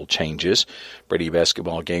schedule changes. Brady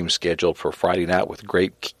basketball games scheduled for Friday night with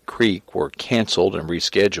Grape Creek were canceled and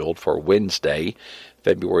rescheduled for Wednesday,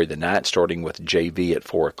 February the 9th, starting with JV at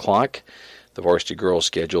 4 o'clock. The varsity girls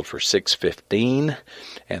scheduled for 6:15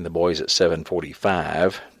 and the boys at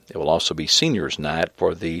 7:45. It will also be seniors night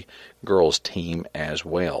for the girls team as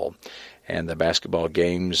well. And the basketball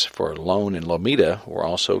games for Lone and Lomita were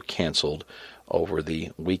also canceled over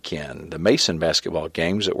the weekend. The Mason basketball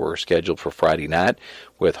games that were scheduled for Friday night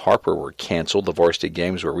with Harper were canceled. The varsity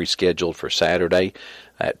games were rescheduled for Saturday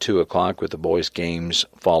at 2 o'clock with the boys' games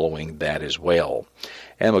following that as well.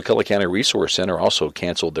 And McCulloch County Resource Center also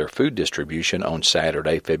canceled their food distribution on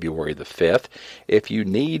Saturday, February the 5th. If you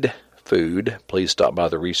need food, please stop by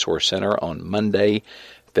the Resource Center on Monday,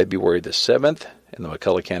 February the 7th, and the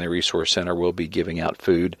McCulloch County Resource Center will be giving out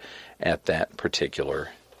food at that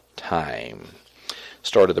particular time.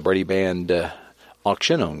 Started the Brady Band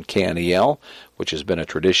auction on KNEL, which has been a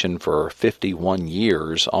tradition for 51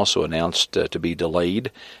 years, also announced to be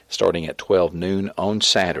delayed starting at 12 noon on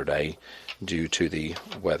Saturday due to the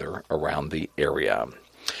weather around the area.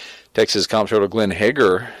 Texas Comptroller Glenn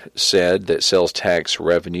Hegar said that sales tax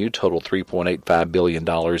revenue totaled $3.85 billion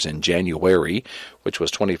in January, which was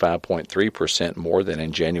 25.3% more than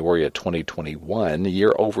in January of 2021.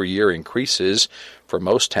 Year-over-year increases for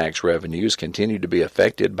most tax revenues continue to be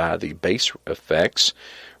affected by the base effects.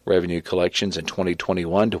 Revenue collections in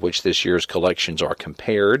 2021, to which this year's collections are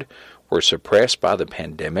compared, were suppressed by the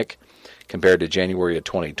pandemic. Compared to January of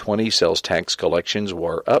 2020, sales tax collections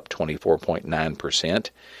were up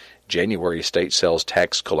 24.9%. January state sales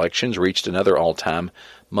tax collections reached another all-time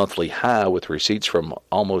monthly high, with receipts from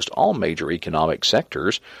almost all major economic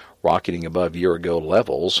sectors rocketing above year-ago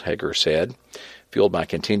levels, Hegar said. Fueled by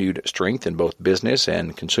continued strength in both business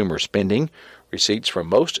and consumer spending, receipts from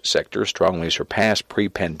most sectors strongly surpassed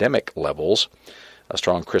pre-pandemic levels. A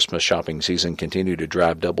strong Christmas shopping season continued to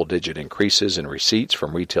drive double-digit increases in receipts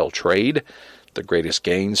from retail trade, the greatest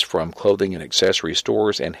gains from clothing and accessory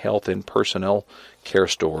stores and health and personnel care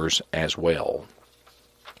stores as well.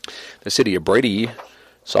 The city of Brady's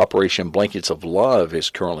Operation Blankets of Love is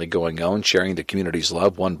currently going on, sharing the community's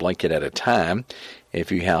love one blanket at a time. If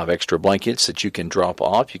you have extra blankets that you can drop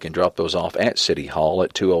off, you can drop those off at City Hall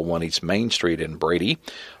at 201 East Main Street in Brady.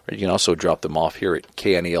 Or you can also drop them off here at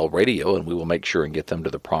KNEL Radio, and we will make sure and get them to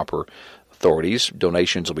the proper authorities.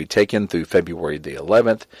 Donations will be taken through February the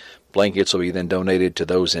 11th. Blankets will be then donated to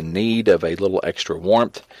those in need of a little extra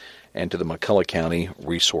warmth and to the McCulloch County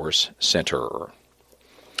Resource Center.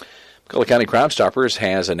 McCulloch County Crime Stoppers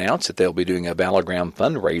has announced that they'll be doing a Battleground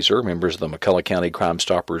fundraiser. Members of the McCulloch County Crime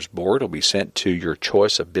Stoppers Board will be sent to your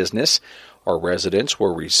choice of business or residence,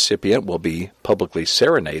 where recipient will be publicly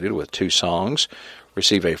serenaded with 2 songs,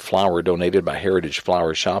 receive a flower donated by Heritage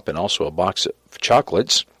Flower Shop, and also a box of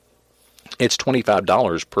chocolates. It's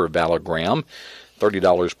 $25 per Battlegram,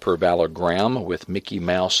 $30 per Battlegram with Mickey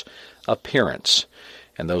Mouse appearance.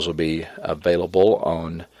 And those will be available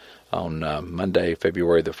on Monday,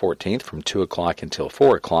 February the 14th from 2 o'clock until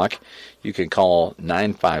 4 o'clock. You can call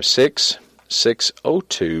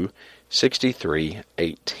 956-602-6000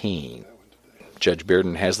 63-18. Judge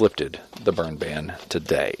Bearden has lifted the burn ban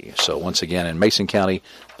today. So once again, in Mason County,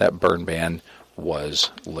 that burn ban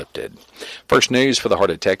was lifted. First news for the heart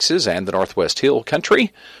of Texas and the Northwest Hill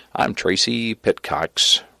Country. I'm Tracy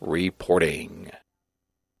Pitcox reporting.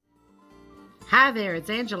 Hi there, it's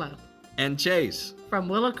Angela. And Chase. From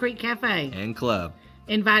Willow Creek Cafe. And Club.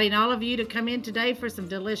 Inviting all of you to come in today for some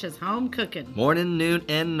delicious home cooking. Morning, noon,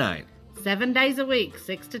 and night. 7 days a week,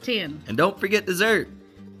 6 to 10. And don't forget dessert.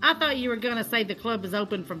 I thought you were going to say the club is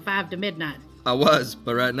open from 5 to midnight. I was,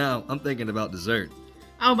 but right now I'm thinking about dessert.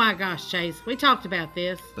 Oh my gosh, Chase, we talked about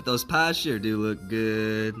this. But those pies sure do look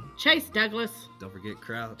good. Chase Douglas. Don't forget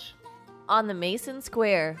Crouch. On the Mason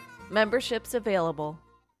Square, memberships available.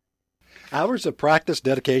 Hours of practice,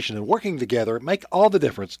 dedication, and working together make all the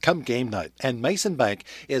difference come game night, and Mason Bank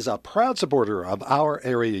is a proud supporter of our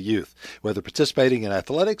area youth. Whether participating in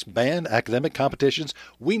athletics, band, academic competitions,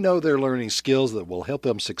 we know they're learning skills that will help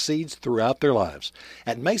them succeed throughout their lives.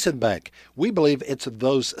 At Mason Bank, we believe it's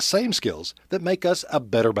those same skills that make us a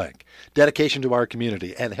better bank. Dedication to our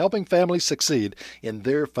community and helping families succeed in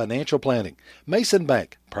their financial planning. Mason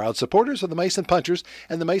Bank, proud supporters of the Mason Punchers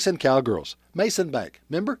and the Mason Cowgirls. Mason Bank,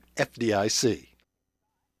 member FDIC.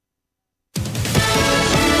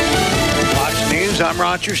 Fox News, I'm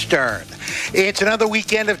Roger Stern. It's another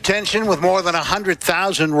weekend of tension with more than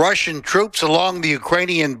 100,000 Russian troops along the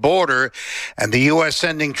Ukrainian border and the U.S.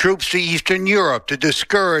 sending troops to Eastern Europe to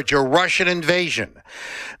discourage a Russian invasion.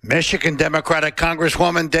 Michigan Democratic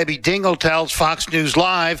Congresswoman Debbie Dingell tells Fox News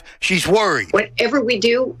Live she's worried. Whatever we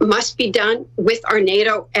do must be done with our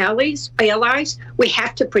NATO allies. We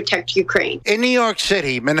have to protect Ukraine. In New York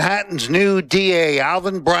City, Manhattan's new DA,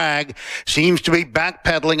 Alvin Bragg, seems to be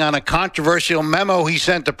backpedaling on a controversial memo he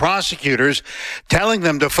sent to prosecutors telling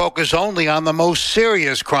them to focus only on the most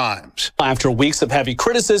serious crimes. After weeks of heavy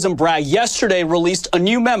criticism, Bragg yesterday released a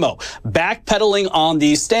new memo backpedaling on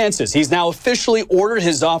these stances. He's now officially ordered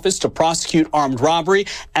his office to prosecute armed robbery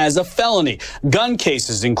as a felony. Gun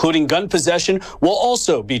cases, including gun possession, will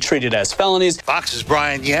also be treated as felonies. Fox's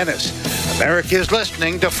Brian Yanis. America is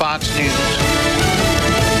listening to Fox News.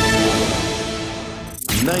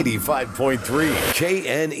 95.3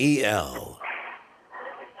 KNEL.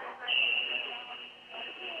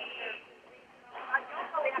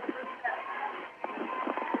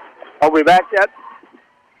 Are we back yet?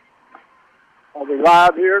 Are we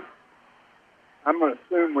live here? I'm going to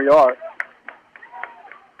assume we are.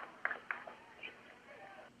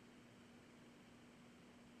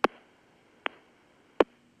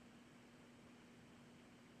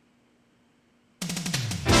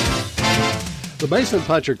 The Mason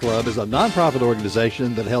Puncher Club is a nonprofit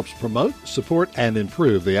organization that helps promote, support, and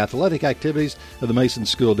improve the athletic activities of the Mason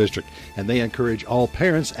School District, and they encourage all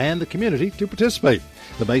parents and the community to participate.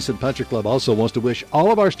 The Mason Puncher Club also wants to wish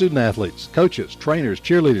all of our student athletes, coaches, trainers,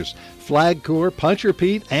 cheerleaders, Flag Corps, Puncher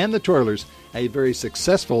Pete, and the Twirlers a very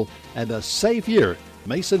successful and a safe year.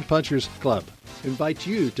 Mason Punchers Club invites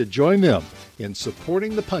you to join them in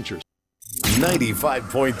supporting the Punchers.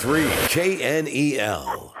 95.3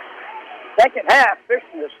 KNEL. Second half,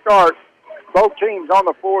 fixing to start. Both teams on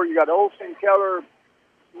the floor. You got Olson, Keller,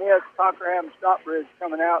 Smith, Cockerham, Stockbridge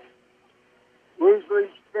coming out. Woosley,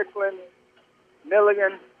 Strickland,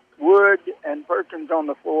 Milligan, Wood, and Perkins on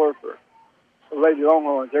the floor for the Lady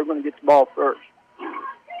Longhorns. They're going to get the ball first.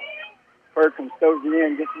 Perkins throws it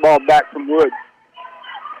in, gets the ball back from Wood.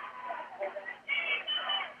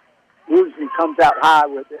 Woosley comes out high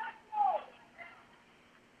with it.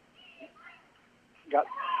 Got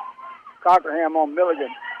Cockerham on Milligan.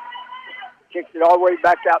 Kicks it all the way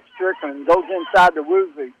back out to Strickland. Goes inside to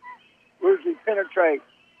Woosley. Woosley penetrates.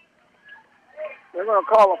 They're going to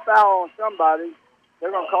call a foul on somebody.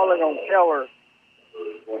 They're going to call it on Keller.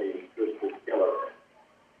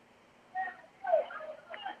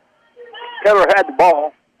 Keller had the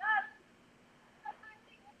ball.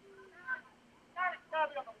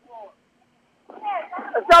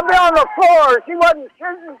 It's somebody on the floor. She wasn't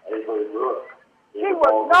shooting. She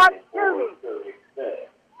was not shooting.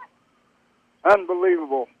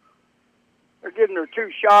 Unbelievable. They're giving her two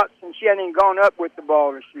shots, and she hadn't even gone up with the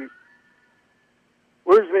ball to shoot.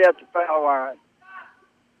 Woosley at the foul line.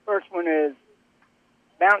 First one is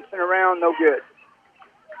bouncing around, no good.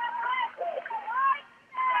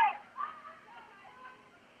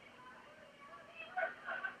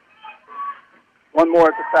 One more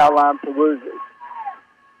at the foul line for Woosley.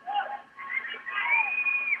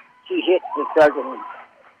 She hits the second one.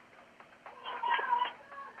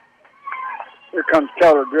 Here comes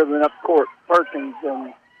Keller dribbling up court. Perkins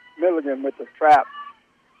and Milligan with the trap.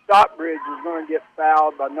 Stockbridge is going to get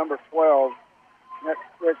fouled by number 12. That's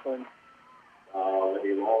Strickland.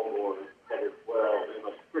 Libby Longhorn, number 12,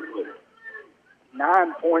 Emma Strickland.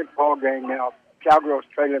 9-point ball game now. Cowgirls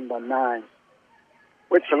trailing by 9.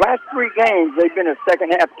 Which the last 3 games, they've been a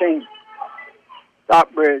second-half team.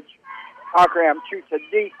 Stockbridge. Cockerham shoots a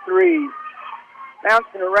deep 3.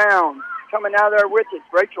 Bouncing around. Coming out there with it,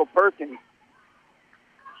 Rachel Perkins.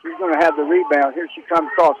 She's going to have the rebound. Here she comes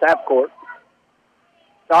across half court.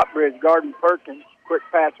 Stockbridge guarding Perkins. Quick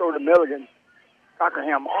pass over to Milligan.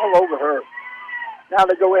 Cockerham all over her. Now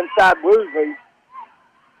they go inside Woosley.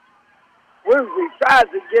 Woosley tries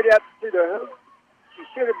to get up to the hoop. She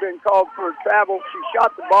should have been called for a travel. She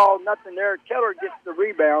shot the ball, nothing there. Keller gets the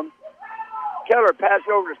rebound. Keller passes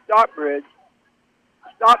over to Stockbridge.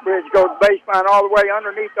 Stockbridge goes baseline all the way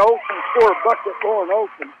underneath Olsen. Score a bucket for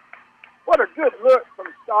Olsen. What a good look from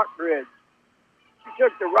Stockbridge. She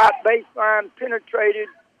took the right baseline, penetrated,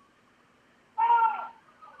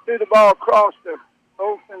 threw the ball across to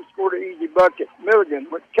Olsen, scored an easy bucket. Milligan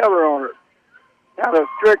with Keller on her. Now to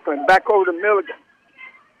Strickland, back over to Milligan.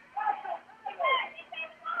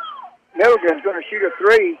 Milligan's going to shoot a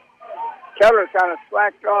 3. Keller kind of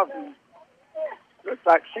slacked off and looks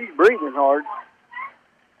like she's breathing hard.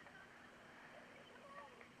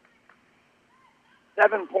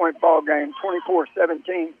 7-point ball game,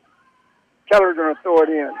 24-17. Keller's going to throw it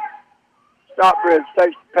in. Stockbridge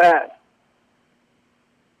takes the pass.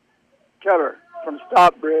 Keller from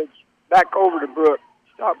Stockbridge back over to Brooke.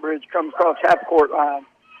 Stockbridge comes across half-court line.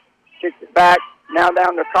 Kicks it back, now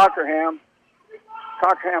down to Cockerham.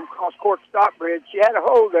 Cockerham cross-court Stockbridge. She had a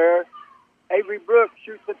hole there. Avery Brooks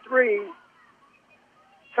shoots a 3.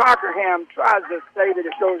 Cockerham tries to save it.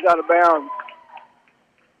 It goes out of bounds.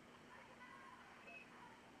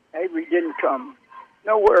 Avery didn't come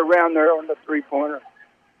nowhere around there on the three-pointer.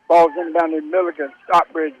 Ball's inbound to Milligan.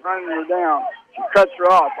 Stockbridge running her down. She cuts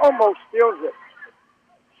her off. Almost steals it.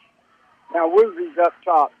 Now Woosley's up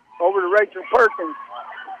top. Over to Rachel Perkins.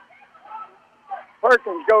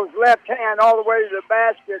 Perkins goes left hand all the way to the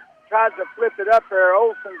basket. Tries to flip it up there.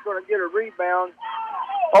 Olsen's going to get a rebound.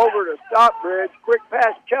 Over to Stockbridge. Quick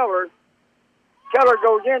pass Keller. Keller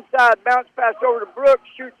goes inside, bounce pass over to Brooks,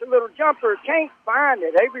 shoots a little jumper, can't find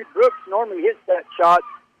it. Avery Brooks normally hits that shot.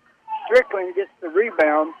 Strickland gets the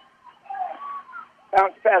rebound.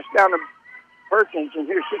 Bounce pass down to Perkins, and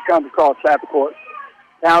here she comes across half court.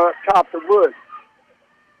 Now up top to Wood.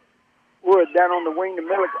 Wood down on the wing to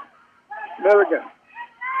Milligan. Milligan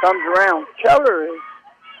comes around. Keller is,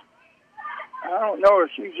 I don't know if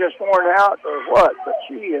she's just worn out or what, but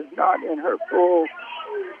she is not in her full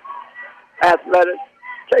athletic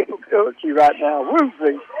capability right now.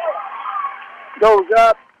 Woosley goes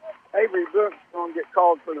up. Avery Brooks is going to get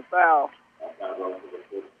called for the foul.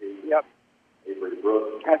 Yep.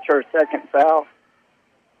 That's her second foul.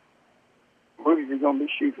 Woosley's going to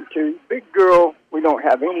be shooting 2. Big girl. We don't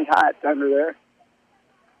have any height under there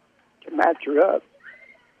to match her up.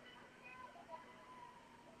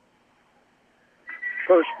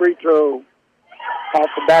 First free throw off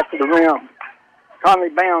the back of the rim. Conley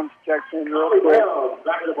Bounds checks in real quick.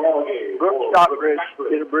 Brooke Stockbridge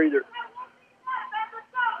get a breather.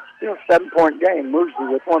 Still a 7-point game.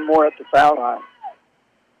 Woosley with one more at the foul line.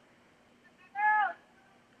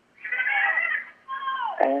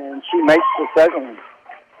 And she makes the second one.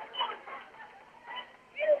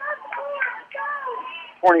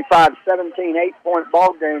 25-17, 8-point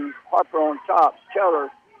ball game. Harper on top. Keller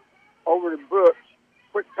over to Brooks.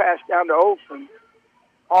 Quick pass down to Olsen.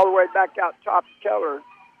 All the way back out top to Keller.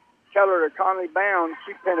 Keller to Conley Bounds.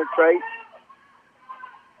 She penetrates.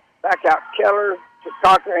 Back out Keller to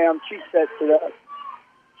Cockerham. She sets it up.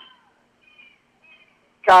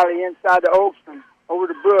 Kylie inside to Olsen. Over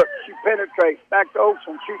to Brooks. She penetrates. Back to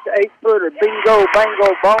Olsen. Shoots an 8-footer. Bingo,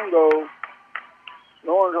 bango, bongo.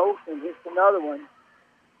 Lauren Olsen hits another one.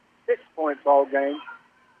 6-point ball game.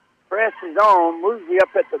 Press is on. Woosley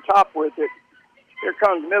up at the top with it. Here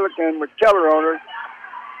comes Milligan with Keller on her.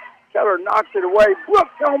 Keller knocks it away.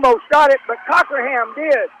 Brooks almost got it, but Cockerham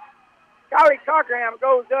did. Kylie Cockerham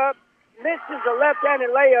goes up, misses a left-handed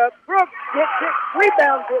layup. Brooks gets it,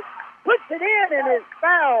 rebounds it, puts it in, and is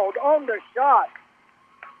fouled on the shot.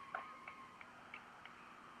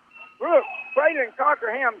 Brooks, Braden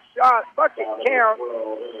Cockerham's shot, bucket count.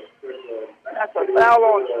 That's a foul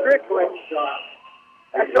on Strickland.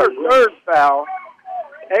 That's her third foul.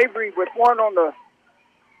 Avery with one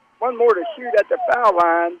more to shoot at the foul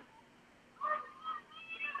line.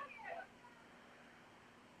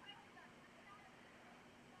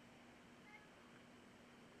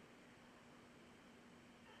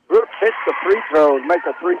 Brooks hits the free throws, make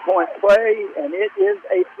a 3-point play, and it is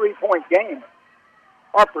a 3-point game.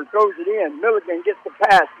 Harper throws it in. Milligan gets the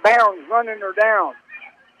pass. Bounds running her down.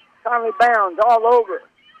 Conley Bounds all over.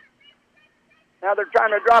 Now they're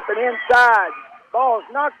trying to drop it inside. Ball's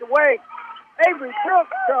knocked away. Avery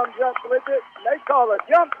Brooks comes up with it. They call a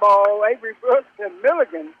jump ball, Avery Brooks and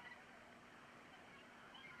Milligan.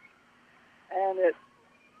 And it's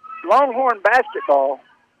Longhorn basketball.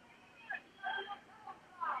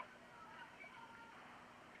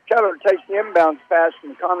 Keller takes the inbounds pass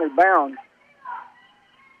from Conley Bounds.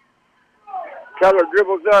 Keller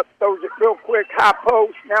dribbles up, throws it real quick, high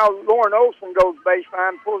post. Now Lauren Olson goes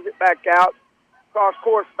baseline, pulls it back out. Cross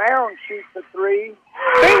court, Bounds shoots the three.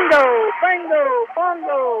 Bingo! Bingo!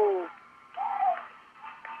 Bongo!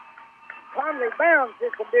 Conley Bounds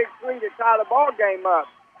hits a big three to tie the ball game up.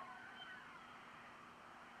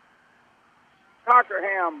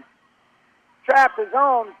 Cockerham. Trap is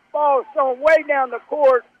on. Ball's thrown way down the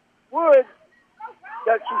court. Wood.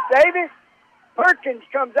 Does she save it? Perkins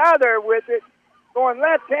comes out of there with it. Going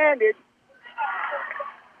left-handed.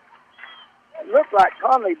 It looked like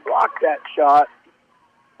Conley blocked that shot.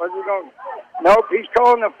 Was he going? Nope, he's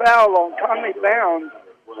calling the foul on Conley Bounds.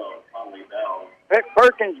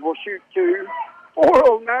 Perkins will shoot two.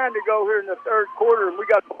 4:09 to go here in the third quarter, and we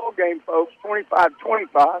got the ball game, folks,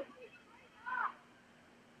 25-25.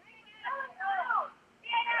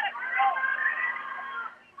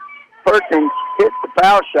 Perkins hit the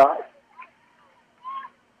foul shot.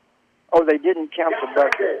 Oh, they didn't count the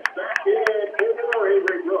bucket.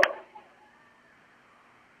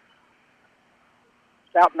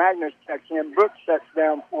 South Magnus checks in. Brooks sets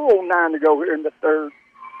down. 4:09 to go here in the third.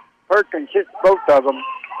 Perkins hits both of them.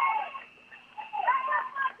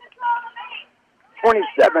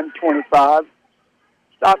 27-25.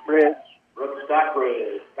 Stockbridge. Brooks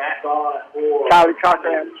Stockbridge back on for. Kylie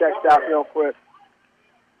Cockerham checks out real quick.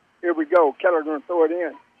 Here we go. Keller going to throw it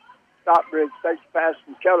in. Stockbridge takes the pass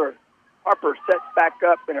from Keller. Harper sets back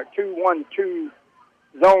up in a 2-1-2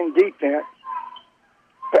 zone defense.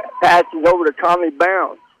 Passes over to Conley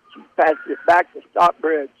Bounds. She passes it back to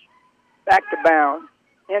Stockbridge. Back to Bounds.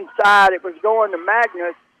 Inside, it was going to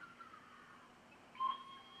Magnus.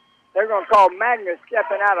 They're going to call Magnus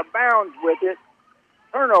stepping out of bounds with it.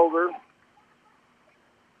 Turnover.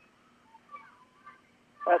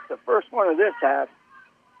 That's the first one of this half.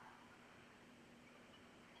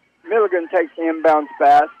 Milligan takes the inbounds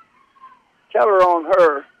pass. Keller on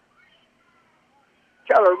her.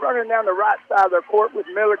 Keller running down the right side of the court with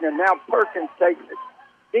Milligan. Now Perkins takes it.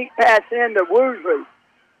 Deep pass into Woosley.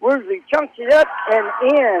 Woosley chunks it up and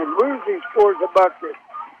in. Woosley scores a bucket.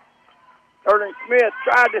 Erling Smith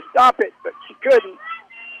tried to stop it, but she couldn't.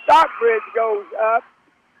 Stockbridge goes up,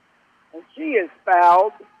 and she is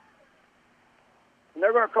fouled. And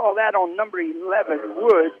they're going to call that on number 11,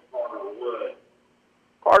 Wood.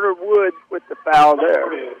 Carter Wood with the foul there.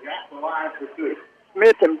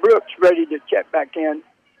 Smith and Brooks ready to check back in.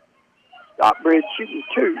 Stockbridge shooting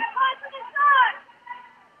two.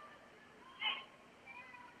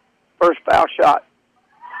 First foul shot.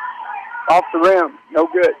 Off the rim. No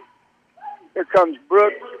good. Here comes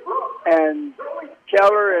Brooks and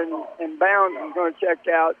Keller and Bounds is going to check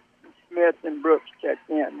out. Smith and Brooks checked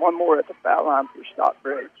in. One more at the foul line for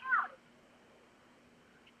Stockbridge.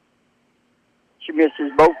 She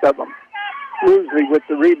misses both of them. Woosley with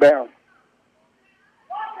the rebound.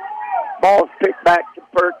 Ball's picked back to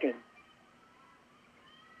Perkins.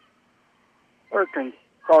 Perkins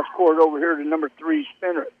cross court over here to number 3,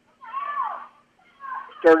 Spinner.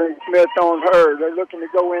 Sterling Smith on her. They're looking to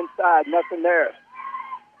go inside. Nothing there.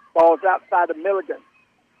 Ball's outside of Milligan.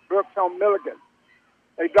 Brooks on Milligan.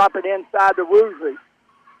 They drop it inside to Woosley.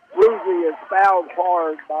 Woosley is fouled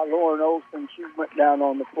hard by Lauren Olson. She went down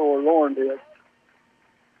on the floor. Lauren did.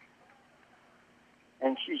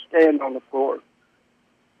 And she's staying on the floor.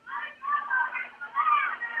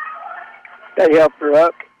 They helped her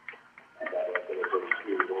up.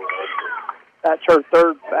 That's her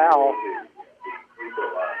third foul.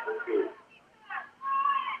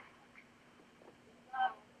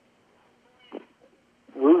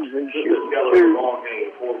 Woosley shooting two.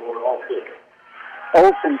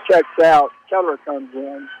 Olsen checks out. Keller comes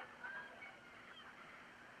in.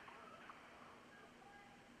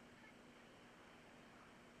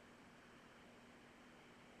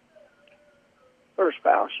 First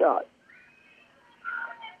foul shot.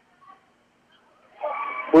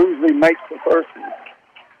 Woosley makes the first one.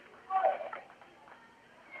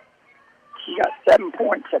 She got 7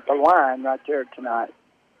 points at the line right there tonight,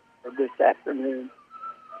 or this afternoon.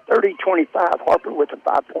 30-25, Harper with a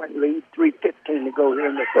 5-point lead, 3:15 to go here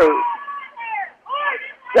in the third.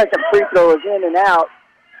 Second free throw is in and out.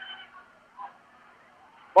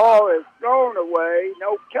 Ball is thrown away.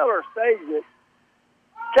 No, Keller saves it.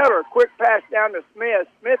 Keller, quick pass down to Smith.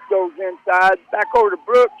 Smith goes inside. Back over to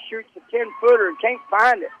Brooks. Shoots a 10-footer and can't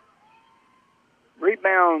find it.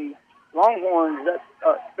 Rebound, Longhorns. That's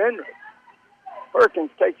Spindler.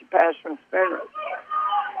 Perkins takes a pass from Spindler.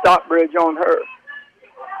 Stockbridge on her.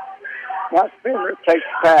 Now Spindler takes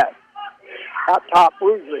the pass. Out top,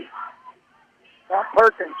 Woosley. Now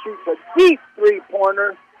Perkins shoots a deep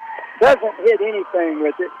three-pointer. Doesn't hit anything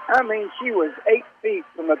with it. I mean, she was 8 feet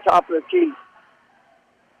from the top of the key.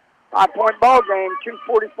 5-point ball game,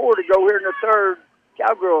 2:44 to go here in the third.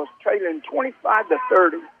 Cowgirls trailing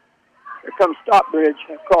 25-30. Here comes Stockbridge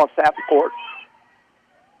across half the court.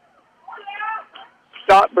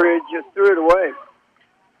 Stockbridge just threw it away.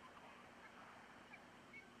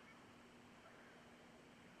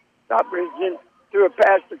 Stockbridge threw a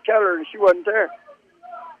pass to Keller and she wasn't there.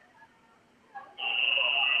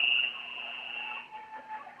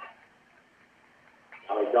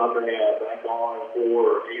 Alexander has back on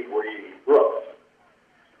for Avery Brooks.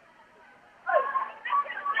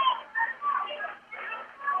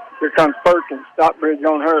 Here comes Perkins. Stockbridge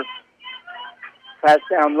on her. Pass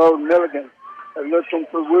down low to Milligan. They're looking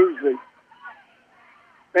for Woosley.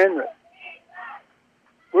 Spindler.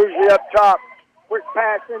 Woosley up top. Quick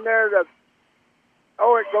pass in there to,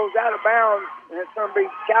 it goes out of bounds, and it's going to be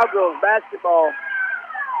Cowgirls basketball.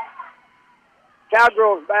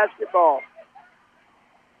 Cowgirls basketball.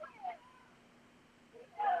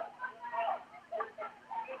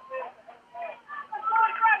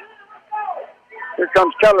 Here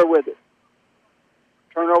comes Keller with it.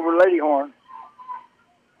 Turnover, Lady Horn.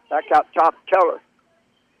 Back out top, Keller.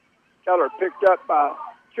 Keller picked up by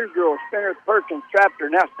two girls. Spinner, Perkins, trapped her.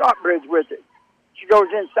 Now Stockbridge with it. She goes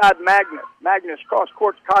inside Magnus. Magnus cross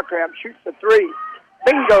court to Cockerham, shoots the three.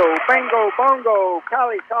 Bingo, bango, bongo.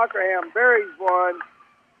 Kylie Cockerham buries one.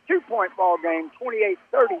 2-point ball game,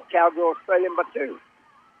 28-30. Cowgirls trailing by 2.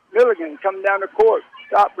 Milligan coming down the court.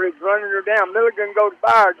 Stockbridge running her down. Milligan goes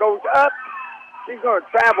by her, goes up. She's going to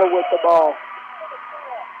travel with the ball.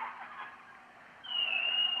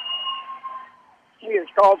 She is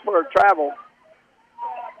called for a travel.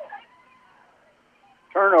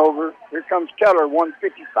 Turnover. Here comes Keller, 1:55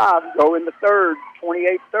 to go in the third.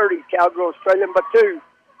 28-30. Cowgirls trailing by 2.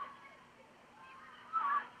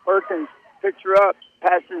 Perkins picks her up.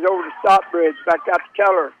 Passes over to Stockbridge. Back out to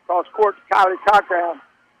Keller. Cross court to Kylie Cockerham.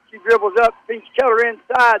 She dribbles up, feeds Keller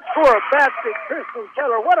inside. Score a basket, Kristen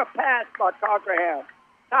Keller. What a pass by Cockerham.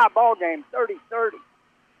 Tie ball game, 30-30.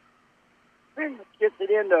 Finley gets it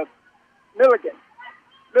into Milligan.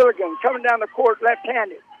 Milligan coming down the court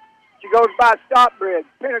left-handed. She goes by Stockbridge,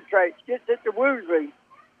 penetrates, gets it to Woosley.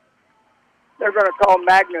 They're going to call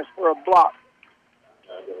Magnus for a block.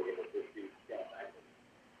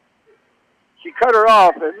 She cut her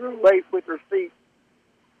off and late with her feet.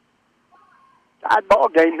 Tied ball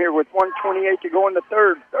game here with 1:28 to go in the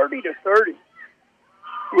third, 30-30.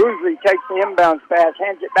 Woosley takes the inbounds pass,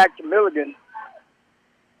 hands it back to Milligan.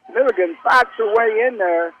 Milligan fights her way in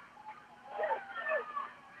there.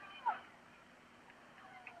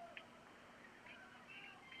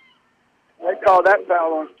 They call that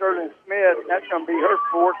foul on Sterling Smith, and that's going to be her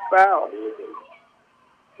 4th foul.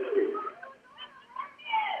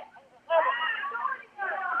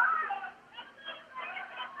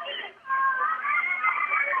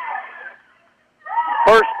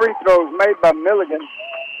 First free throw is made by Milligan.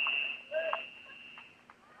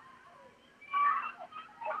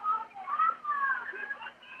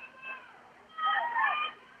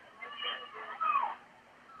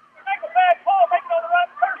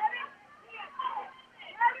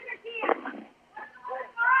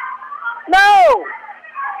 No!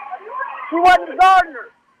 She wasn't guarding her.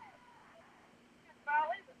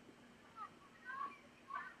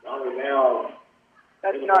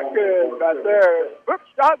 That's not good right there. Brooke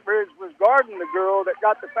Stockbridge was guarding the girl that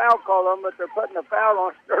got the foul call on, but they're putting a foul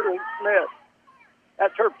on Sterling Smith.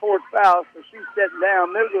 That's her 4th foul, so she's sitting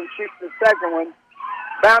down. Milligan shoots the second one.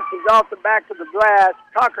 Bounces off the back of the glass.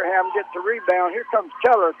 Cockerham gets a rebound. Here comes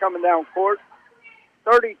Keller coming down court.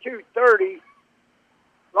 32-30.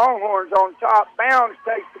 Longhorns on top. Bounds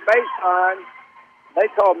takes the baseline. They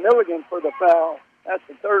call Milligan for the foul. That's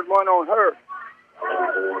the 3rd one on her.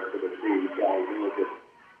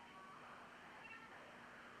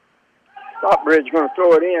 Stockbridge going to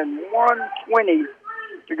throw it in. 1:20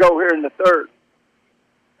 to go here in the third.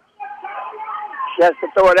 She has to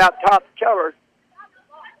throw it out top to Keller.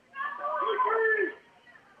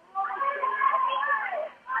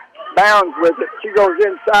 Bounds with it. She goes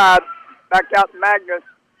inside. Back out to Magnus.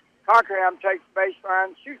 Cockerham takes the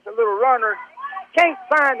baseline. Shoots a little runner. Can't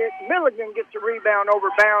find it. Milligan gets a rebound over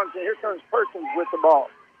Bounds, and here comes Perkins with the ball.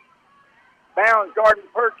 Bounds guarding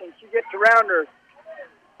Perkins. She gets around her.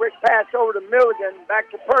 Quick pass over to Milligan. Back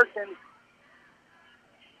to Perkins.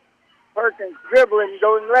 Perkins dribbling,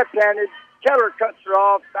 going left-handed. Keller cuts her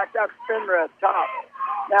off. Back out to Finra at top.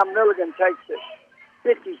 Now Milligan takes it.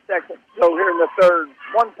 50 seconds to go here in the third.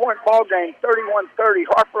 1 point ball game, 31-30.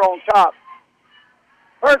 Harper on top.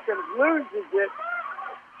 Perkins loses it.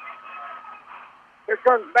 Here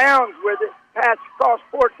comes Bounds with it. Pass across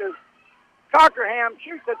court to Cockerham.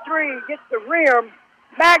 Shoots a three. Gets the rim.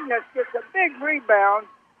 Magnus gets a big rebound.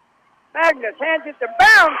 Magnus hands it to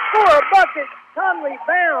Bounds. Score a bucket. Conley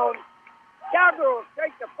Bounds. Cowgirls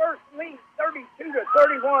take the first lead,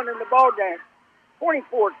 32-31 in the ball game.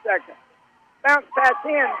 24 seconds. Bounce pass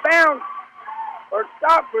in. Bounds or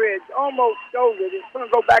Stockbridge almost stole it. It's going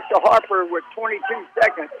to go back to Harper with 22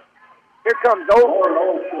 seconds. Here comes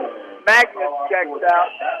Olsen. Magnus checks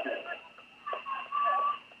out.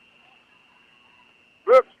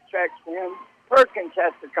 Brooks checks in. Perkins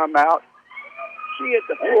has to come out. She hit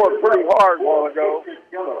the floor pretty hard a while ago.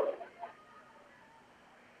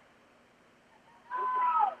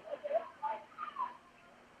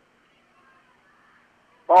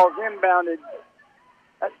 Ball's inbounded.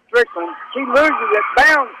 That's Strickland. She loses it.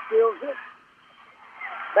 Bounds steals it.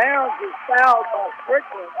 Bounds is fouled by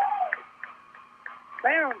Strickland.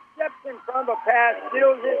 Bounds steps in front of a pass,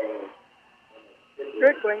 steals it.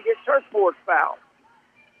 Strickland gets her fourth foul.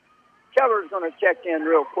 Keller's going to check in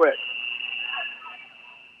real quick.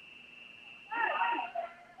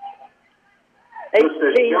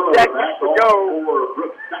 $18 seconds to go.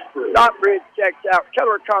 Stockbridge checks out.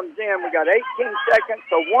 Keller comes in. We got 18 seconds,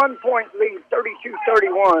 so 1 point lead,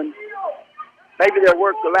 32-31. Maybe they'll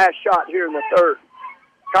work the last shot here in the third.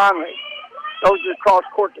 Conley throws it across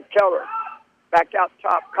court to Keller. Back out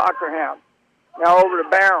top, Cockerham. Now over to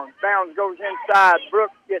Bounds. Bounds goes inside.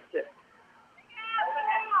 Brooks gets it.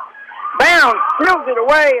 Bounds steals it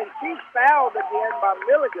away, and she's fouled again by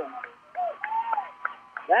Milligan.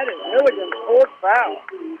 That is Milligan's fourth foul.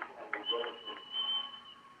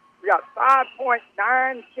 We got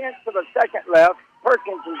 5.9 tenths of a second left.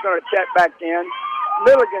 Perkins is going to check back in.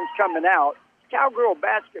 Milligan's coming out. Cowgirl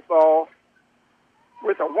basketball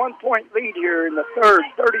with a 1 point lead here in the third,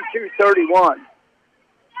 32-31.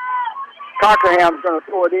 Cockerham's going to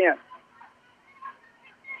throw it in.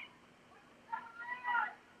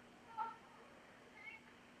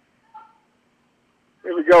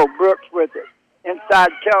 Here we go. Brooks with it. Inside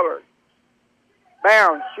Keller.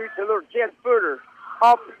 Bounds shoots a little 10-footer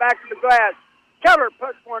off the back of the glass. Keller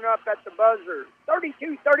puts one up at the buzzer.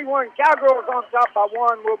 32-31. Cowgirls on top by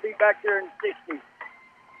one. We'll be back there in 60.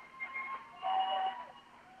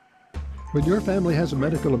 When your family has a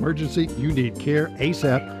medical emergency, you need care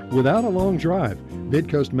ASAP without a long drive.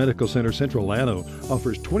 Midcoast Medical Center Central Llano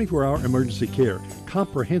offers 24-hour emergency care,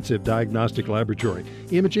 comprehensive diagnostic laboratory,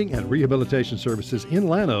 imaging, and rehabilitation services in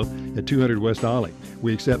Llano at 200 West Ollie.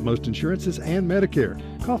 We accept most insurances and Medicare.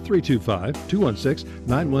 Call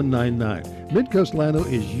 325-216-9199. Midcoast Llano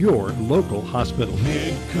is your local hospital.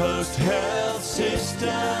 Midcoast Health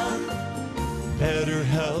System, better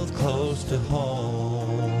health close to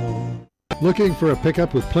home. Looking for a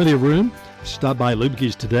pickup with plenty of room? Stop by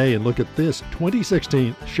Lubke's today and look at this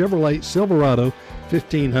 2016 Chevrolet Silverado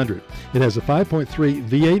 1500. It has a 5.3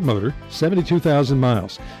 V8 motor, 72,000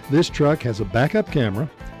 miles. This truck has a backup camera,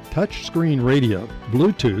 touch screen radio,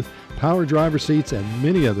 Bluetooth, power driver seats, and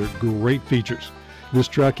many other great features. This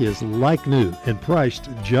truck is like new and priced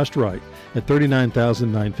just right at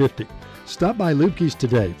 $39,950. Stop by Lubke's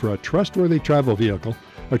today for a trustworthy travel vehicle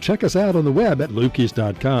or check us out on the web at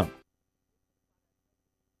lubkes.com.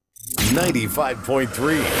 95.3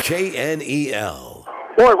 KNEL.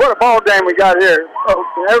 Boy, what a ball game we got here,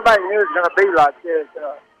 folks. And everybody knew it was going to be like this.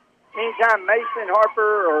 Anytime Mason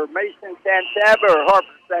Harper or Mason San Saba or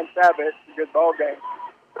Harper San Saba, it's a good ball game.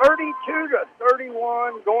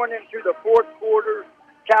 32-31 going into the fourth quarter.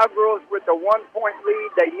 Cowgirls with a 1 point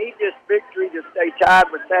lead. They need this victory to stay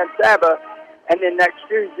tied with San Saba. And then next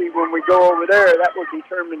Tuesday when we go over there, that will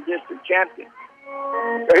determine district champion.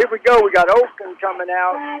 So here we go. We got Oakland coming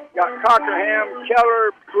out. Got Cockerham,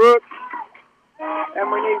 Keller, Brooks,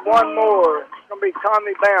 and we need one more. It's going to be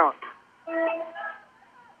Conley Bounds.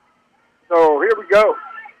 So here we go.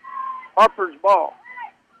 Harper's ball.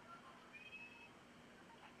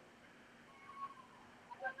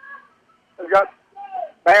 We've got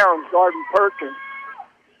Bounds guarding Perkins.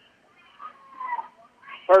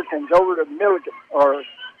 Perkins over to Milligan, or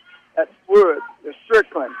that's Wood, to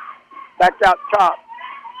Strickland. Back out top.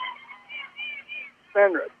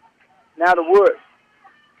 Fenrick. Now to Wood.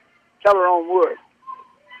 Keller on Wood.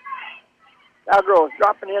 Cowgirls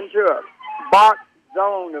dropping into a box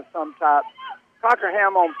zone of some type.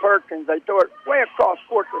 Cockerham on Perkins. They throw it way across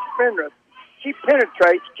court to Spindrift. She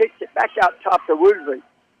penetrates, kicks it back out top to Woodley.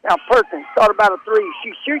 Now Perkins thought about a three.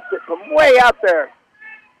 She shoots it from way out there.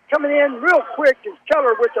 Coming in real quick is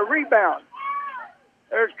Keller with the rebound.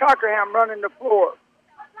 There's Cockerham running the floor.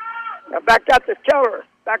 Now back out to Keller.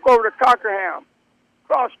 Back over to Cockerham.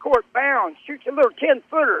 Cross court bound. Shoots a little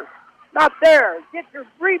 10-footer. Not there. Gets the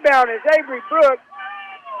rebound is Avery Brooks.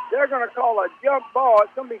 They're going to call a jump ball.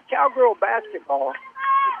 It's going to be Cowgirl basketball.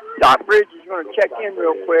 Stockbridge is going to check in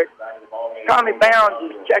real quick. Conley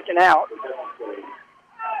Bounds is checking out.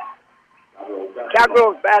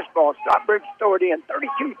 Cowgirls basketball. Stockbridge throw it in.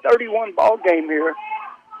 32-31 ball game here.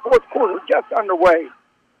 Fourth quarter just underway.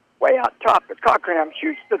 Way out top to Cockerham.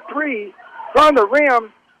 Shoots the three from the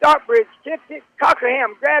rim. Stockbridge tips it.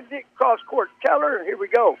 Cockerham grabs it. Cross court. Keller. Here we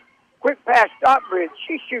go. Quick pass. Stockbridge.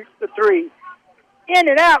 She shoots the three. In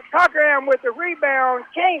and out. Cockerham with the rebound.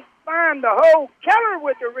 Can't find the hole. Keller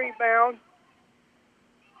with the rebound.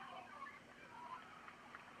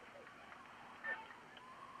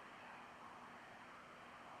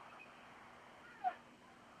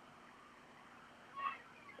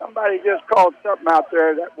 Somebody just called something out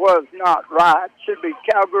there that was not right. Should be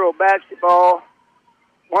Cowgirl basketball.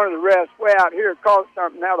 One of the refs way out here called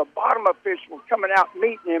something. Now the bottom official coming out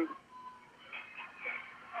meeting him.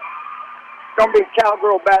 It's going to be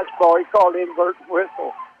Cowgirl basketball. He called invert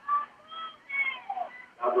whistle.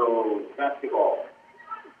 Cowgirl basketball.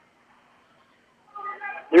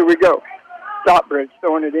 Here we go. Stockbridge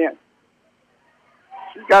throwing it in.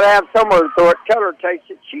 She's got to have somewhere to throw it. Keller takes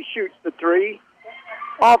it. She shoots the three.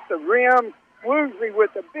 Off the rim, Woosley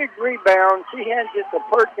with a big rebound. She hands it to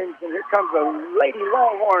Perkins, and here comes a Lady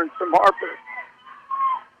Longhorns from Harper.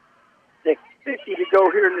 6:50 to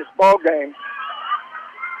go here in this ball game.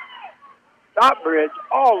 Stockbridge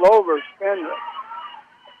all over Spindrift.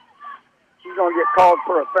 She's going to get called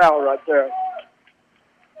for a foul right there.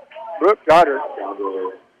 Brooke got her.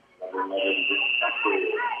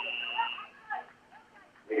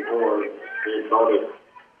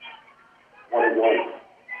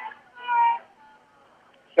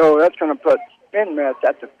 So that's going to put Spindrift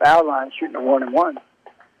at the foul line shooting a 1-and-1.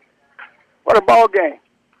 What a ball game.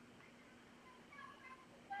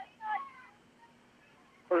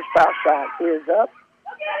 First foul shot is up.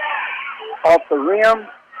 Off the rim.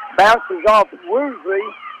 Bounces off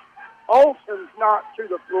Woosley. Olsen's knocked to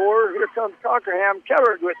the floor. Here comes Cockerham.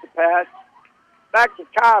 Keller with the pass. Back to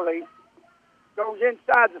Kylie. Goes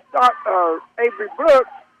inside the Avery Brooks.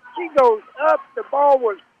 She goes up. The ball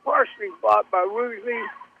was partially blocked by Woosley.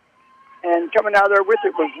 And coming out there with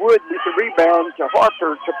it was Wood with the rebound to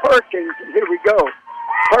Harper to Perkins. And here we go.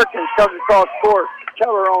 Perkins comes across court.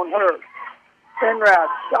 Keller on her. Penrod,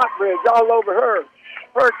 Stockbridge all over her.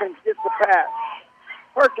 Perkins gets the pass.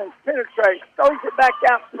 Perkins penetrates, throws it back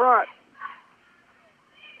out front.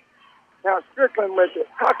 Now Strickland with it.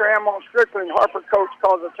 Cockerham on Strickland. Harper coach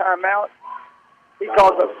calls a timeout. He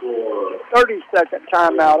calls a 30-second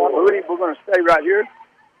timeout. I believe we're going to stay right here.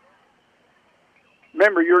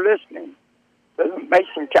 Remember, you're listening to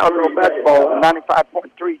Mason Cowgirl Basketball on 95.3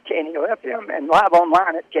 KNEL FM and live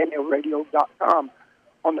online at KNELradio.com.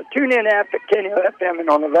 On the TuneIn app at KNEL FM and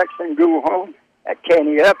on the Alexa and Google Home at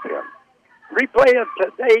KNEL FM. Replay of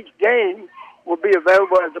today's game will be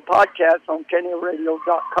available as a podcast on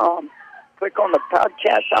KNELradio.com. Click on the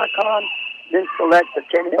podcast icon, then select the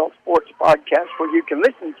KNEL Sports Podcast where you can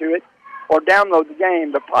listen to it or download the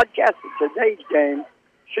game. The podcast of today's game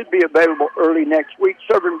should be available early next week.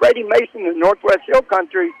 Serving Brady Mason in Northwest Hill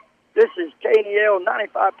Country, this is KNEL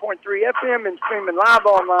 95.3 FM and streaming live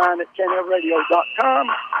online at KNELradio.com,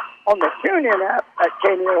 on the TuneIn app at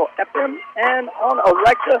KNEL FM, and on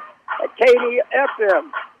Alexa at KNEL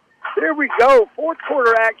FM. Here we go. Fourth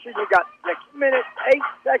quarter action. You got 6 minutes, 8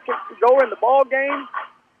 seconds to go in the ball game.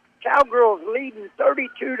 Cowgirls leading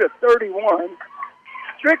 32-31.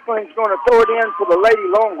 Strickland's going to throw it in for the Lady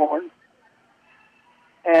Longhorns.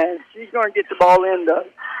 And she's going to get the ball into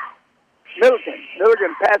Milligan.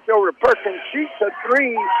 Milligan passes over to Perkins, shoots a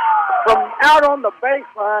three from out on the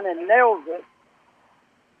baseline and nails it.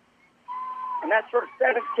 And that's her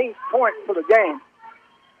 17th point for the game.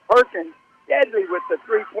 Perkins deadly with the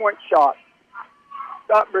three-point shot.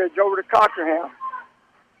 Stockbridge over to Cockerham.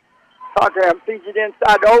 Cockerham feeds it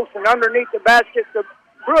inside to Olsen underneath the basket to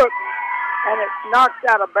Brooks, and it's knocked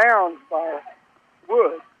out of bounds by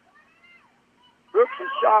Wood.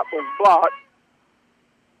 Brooks' shot was blocked,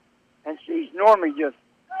 and she's normally just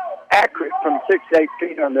accurate from 6 to 8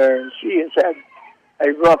 feet on there, and she has had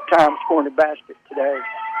a rough time scoring the basket today.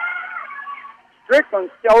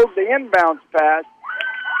 Strickland stole the inbounds pass.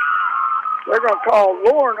 They're going to call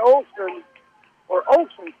Lauren Olson, or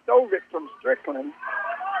Olson stole it from Strickland,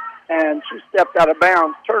 and she stepped out of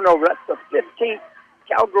bounds. Turnover. That's the 15th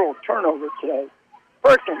Cowgirl turnover today.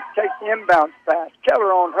 Perkins takes the inbounds pass.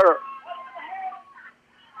 Keller on her.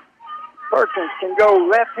 Perkins can go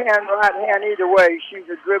left hand, right hand, either way. She's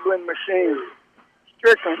a dribbling machine.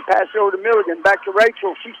 Strickland pass over to Milligan. Back to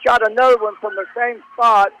Rachel. She shot another one from the same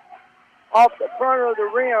spot off the front of the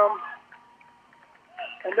rim.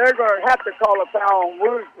 And they're going to have to call a foul on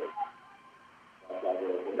Woosley.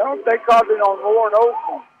 Don't they call it on Lauren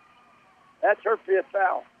Olson? That's her 5th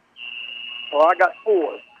foul. Well, I got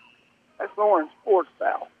 4. That's Lauren's 4th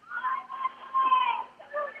foul.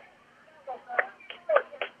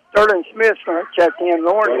 Sterling Smith's going to check in.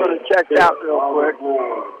 Lauren's going to check out real quick.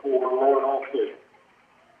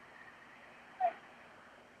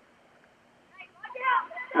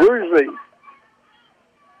 Woosley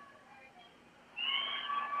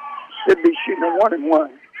should be shooting a 1-and-1.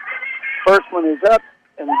 First one is up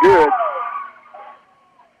and good.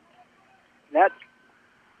 And that's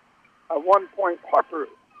a 1-point Harper,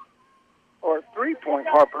 or a 3-point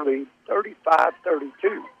Harper lead,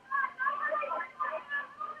 35-32.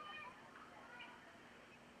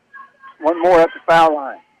 One more at the foul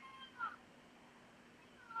line.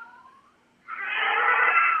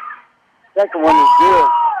 Second one is good.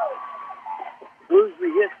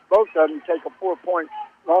 Woosley hits both of them, take a 4-point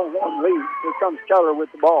Longhorn lead. Here comes Keller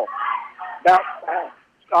with the ball. Bounce pass,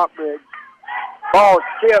 Stockbridge. Ball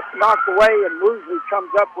tipped, knocked away, and Woosley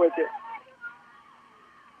comes up with it.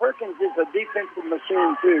 Perkins is a defensive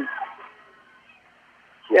machine, too.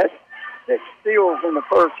 She has 6 steals in the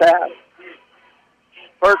first half.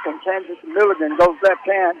 Perkins hands it to Milligan, goes left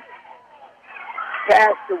hand.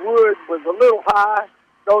 Pass to Wood was a little high,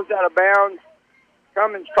 goes out of bounds.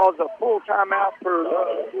 Cummins calls a full timeout for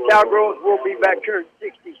Cowgirls. We'll be back here in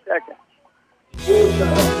 60 seconds.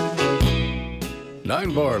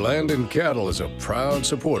 9 Bar Land and Cattle is a proud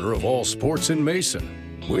supporter of all sports in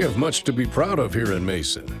Mason. We have much to be proud of here in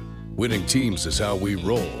Mason. Winning teams is how we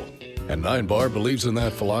roll. And 9 Bar believes in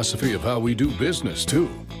that philosophy of how we do business, too.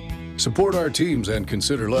 Support our teams and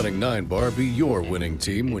consider letting 9 Bar be your winning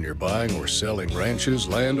team when you're buying or selling ranches,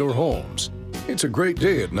 land, or homes. It's a great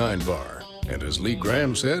day at 9 Bar. And as Lee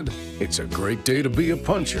Graham said, it's a great day to be a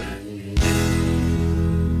puncher.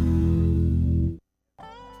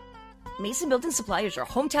 Mason Building Supply is your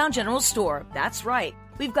hometown general store. That's right.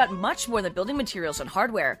 We've got much more than building materials and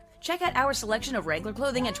hardware. Check out our selection of Wrangler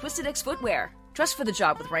clothing and Twisted X footwear. Dress for the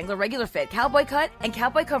job with Wrangler Regular Fit, Cowboy Cut, and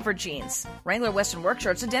Cowboy Comfort jeans. Wrangler Western work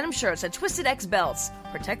shirts and denim shirts and Twisted X belts.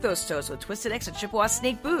 Protect those toes with Twisted X and Chippewa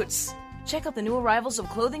Snake boots. Check out the new arrivals of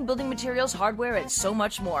clothing, building materials, hardware, and so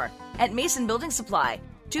much more at Mason Building Supply,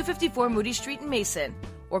 254 Moody Street in Mason,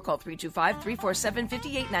 or call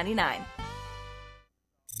 325-347-5899.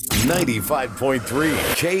 95.3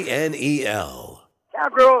 KNEL.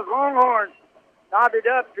 Cowgirls Longhorns knotted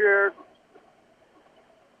up here,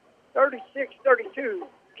 36-32.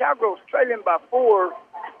 Cowgirls trailing by 4.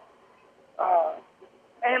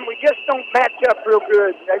 And we just don't match up real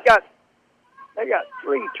good. They got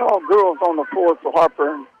 3 tall girls on the floor for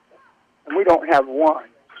Harper, and we don't have one.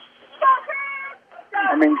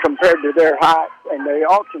 I mean, compared to their height, and they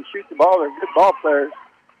all can shoot the ball. They're good ball players.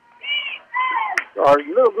 So our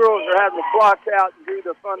little girls are having to block out and do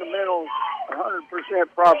the fundamentals 100%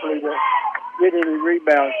 properly to get any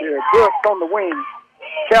rebounds here. Brooks on the wing.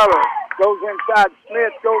 Keller goes inside.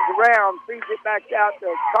 Smith goes around, feeds it back out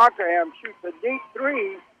to Cockerham, shoots a deep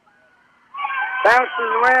 3.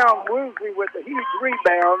 Bounces around Woosley with a huge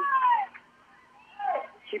rebound.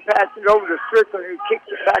 She passes it over to Strickland, who kicks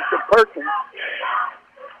it back to Perkins.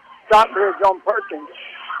 Stockbridge on Perkins.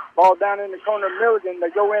 Ball down in the corner of Milligan. They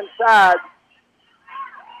go inside.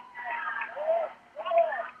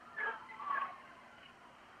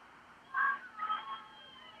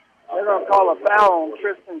 They're going to call a foul on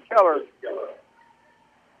Tristan Keller.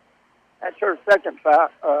 That's her second foul.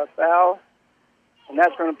 And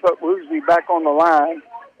that's going to put Woosley back on the line.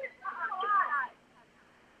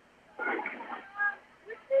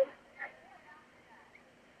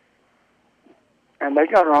 And they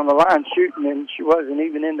got her on the line shooting, and she wasn't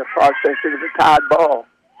even in the process. It was a tied ball.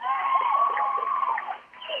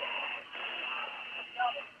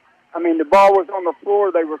 I mean, the ball was on the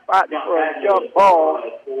floor. They were fighting for a jump ball.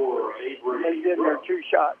 They did their 2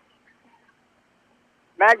 shots.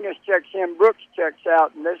 Magnus checks in, Brooks checks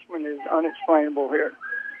out, and this one is unexplainable here.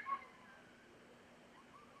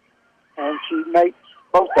 And she makes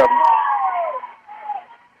both of them.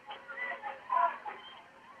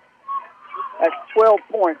 That's 12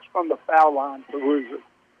 points from the foul line for Woosley.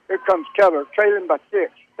 Here comes Keller, trailing by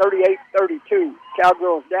 6, 38-32.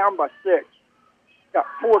 Cowgirls down by 6. Got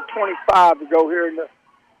 4:25 to go here in the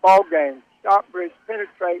ball game. Stockbridge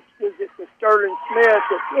penetrates, gives it to Sterling Smith.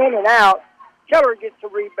 It's in and out. Keller gets a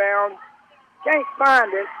rebound. Can't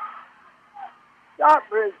find it.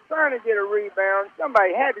 Stockbridge trying to get a rebound.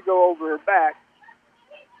 Somebody had to go over her back.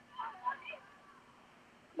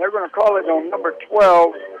 They're going to call it on number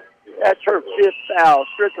 12. That's her 5th foul.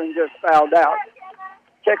 Strickland just fouled out.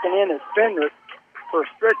 Checking in is Fenrick for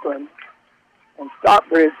Strickland. And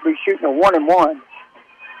Stockbridge be shooting a 1-and-1.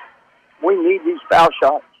 We need these foul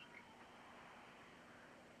shots.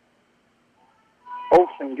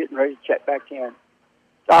 Olsen getting ready to check back in.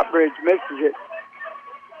 Stockbridge misses it.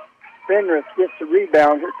 Fenrick gets the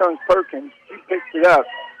rebound. Here comes Perkins. She picks it up.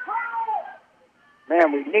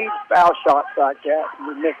 Man, we need foul shots like that, and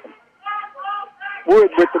we're missing.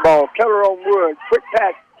 Wood with the ball. Keller on Wood. Quick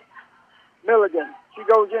pass. Milligan. She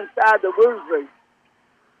goes inside to Woosley.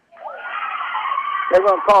 They're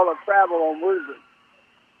going to call a travel on Woosley.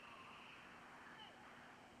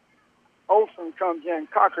 Olsen comes in.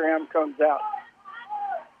 Cockerham comes out.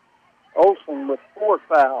 Olsen with 4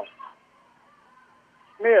 fouls.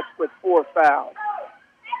 Smith with 4 fouls.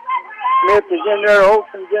 Smith is in there.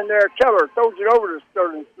 Olsen's in there. Keller throws it over to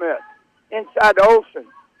Sterling Smith. Inside to Olsen.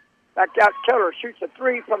 Back out Keller. Shoots a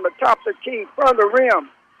 3 from the top of the key. Front of the rim.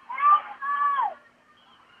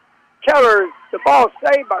 Keller, the ball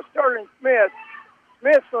saved by Sterling Smith.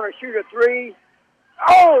 Smith's going to shoot a 3.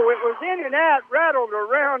 Oh, it was in and out. Rattled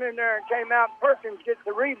around in there and came out. Perkins gets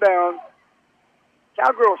the rebound.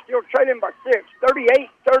 Cowgirls still trailing by 6.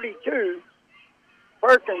 38-32.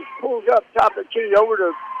 Perkins pulls up top of the key over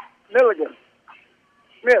to Milligan.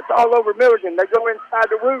 Smith all over Milligan. They go inside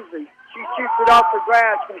to Woosley. She shoots it off the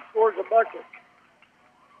glass and scores a bucket.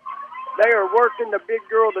 They are working the big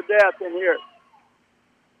girl to death in here.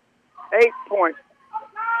 8 points.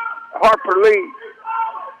 Harper leads.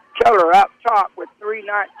 Keller out top with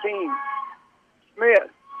 3:19. Smith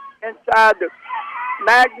inside to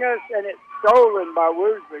Magnus, and it's stolen by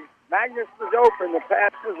Woosley. Magnus was open. The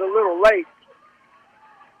pass was a little late.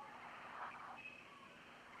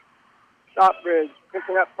 Stockbridge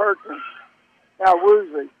picking up Perkins. Now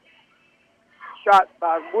Woosley. Shot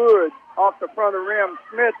by Wood off the front of the rim.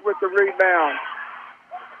 Smith with the rebound.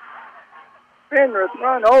 Fenrith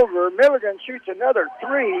run over. Milligan shoots another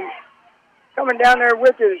 3. Coming down there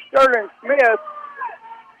with it is Sterling Smith.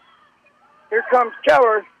 Here comes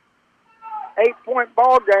Keller. 8-point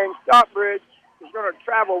ball game. Stockbridge is going to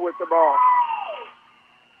travel with the ball.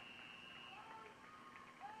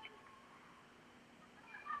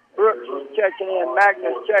 Brooks is checking in.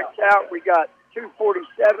 Magnus checks out. We got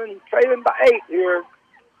 2:47. Trailing by 8 here.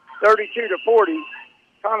 32-40.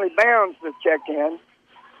 Conley Bounds to check in.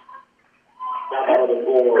 And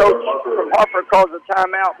Coach from Harper calls a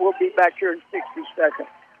timeout. We'll be back here in 60 seconds.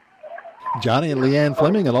 Johnny and Leanne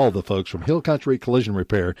Fleming and all the folks from Hill Country Collision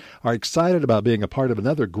Repair are excited about being a part of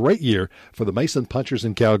another great year for the Mason Punchers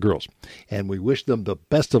and Cowgirls, and we wish them the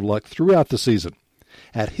best of luck throughout the season.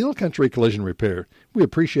 At Hill Country Collision Repair, we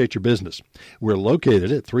appreciate your business. We're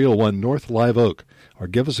located at 301 North Live Oak, or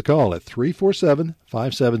give us a call at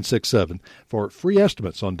 347-5767 for free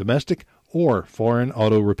estimates on domestic or foreign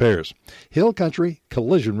auto repairs. Hill Country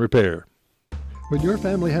Collision Repair. When your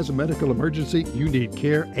family has a medical emergency, you need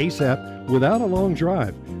care ASAP without a long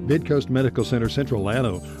drive. Midcoast Medical Center Central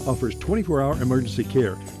Llano offers 24-hour emergency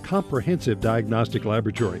care, comprehensive diagnostic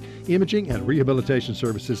laboratory, imaging, and rehabilitation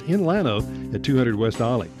services in Llano at 200 West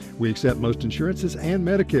Ollie. We accept most insurances and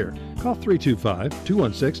Medicare. Call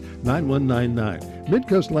 325-216-9199.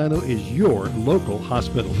 Midcoast Llano is your local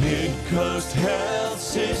hospital. Midcoast Health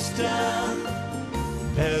System,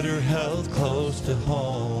 better health close to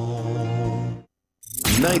home.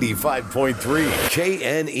 95.3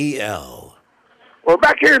 KNEL. Well,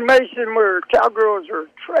 back here in Mason, where Cowgirls are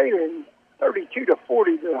trailing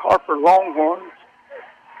 32-40 to Harper Longhorns.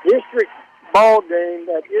 District ball game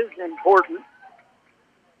that is important.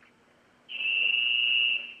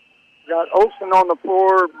 Got Olsen on the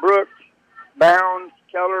floor, Brooks, Bounds,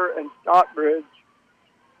 Keller, and Stockbridge.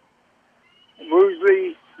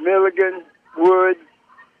 Woosley, Milligan, Wood,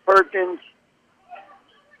 Perkins,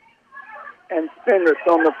 and Fenrick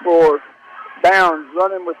on the floor. Bounds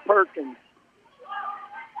running with Perkins.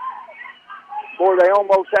 Boy, they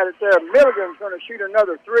almost had it there. Milligan's going to shoot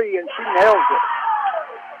another 3, and she nails it.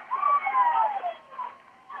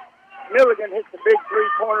 Milligan hits the big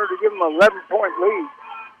three-pointer to give them an 11-point lead.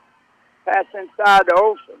 Pass inside to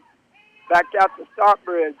Olsen. Back out to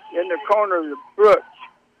Stockbridge. In the corner to Brooks.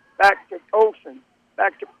 Back to Olsen.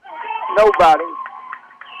 Back to Nobody.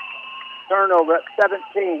 Turnover at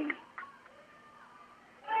 17.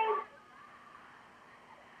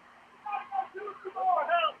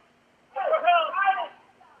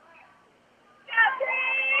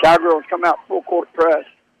 Cowgirls come out full court press.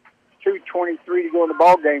 2:23 to go in the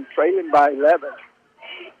ball game, trailing by 11.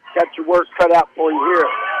 Got your work cut out for you here.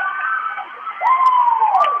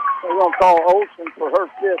 They're going to call Olsen for her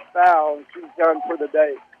 5th foul, and she's done for the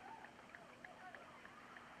day.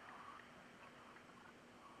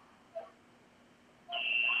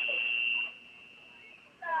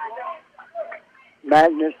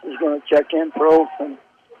 Magnus is going to check in for Olsen.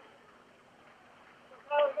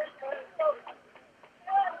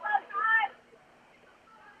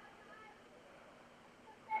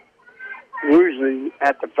 Usually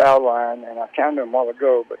at the foul line, and I counted them a while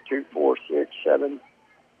ago, but 2, 4, 6, 7,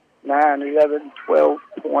 9, 11, 12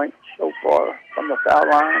 points so far from the foul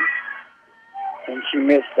line, and she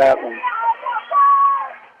missed that one.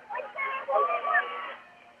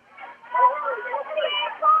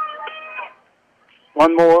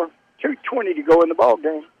 One more, 2:20 to go in the ball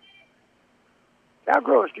game.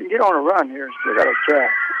 Cowgirls can get on a run here. Still got a check.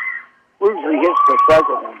 Woosley hits the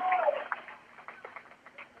second one.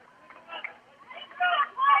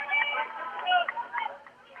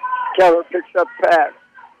 Keller picks up pass.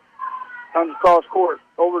 Comes across court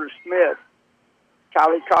over to Smith.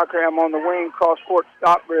 Kylie Cockerham on the wing, cross court,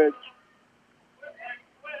 Stockbridge.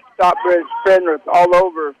 Stockbridge, Fenrith all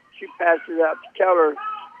over. She passes out to Keller.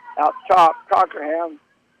 Out top, Cockerham.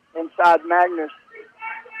 Inside Magnus.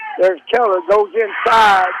 There's Keller, goes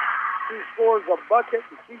inside. She scores a bucket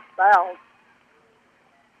and she's fouled.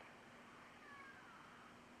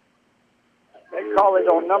 They call it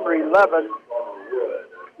on number 11.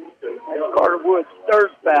 That's Carter Wood's 3rd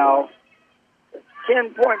foul.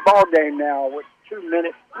 10-point ball game now with 2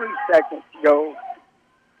 minutes, 3 seconds to go.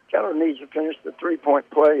 Keller needs to finish the 3-point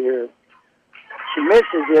play here. She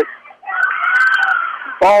misses it.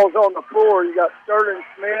 Ball's on the floor. You got Sterling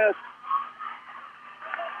Smith.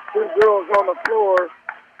 2 girls on the floor.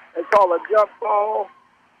 They call a jump ball.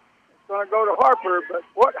 It's going to go to Harper, but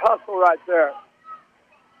what hustle right there.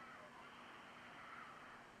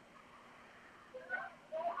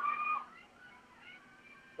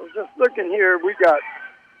 So just looking here, we got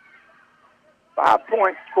 5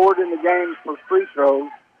 points scored in the game for free throws.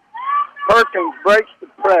 Perkins breaks the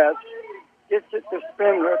press, gets it to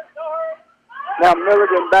Spindler. Now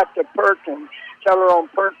Milligan back to Perkins. Keller on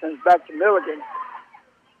Perkins, back to Milligan.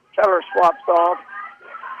 Keller swaps off.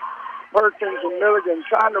 Perkins and Milligan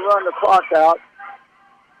trying to run the clock out.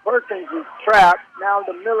 Perkins is trapped. Now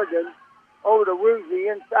to Milligan. Over to Woozy,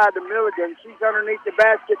 inside to Milligan. She's underneath the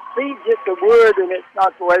basket. Feeds it to Wood, and it's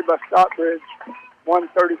knocked away by Stockbridge.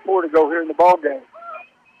 1:34 to go here in the ball game.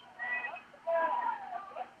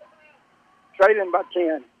 Trailing by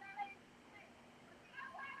 10.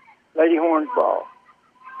 Lady Horns ball.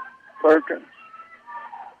 Perkins.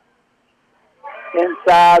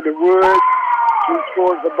 Inside to Wood. She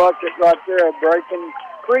scores the bucket right there, breaking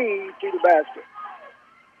free to the basket.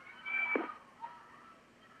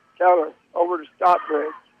 Keller over to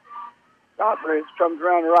Stockbridge. Stockbridge comes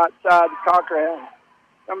around the right side to Cockerham.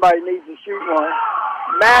 Somebody needs to shoot one.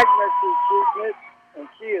 Magnus is shooting it, and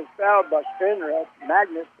she is fouled by Spindler.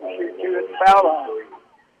 Magnus will shoot 2 at the foul line.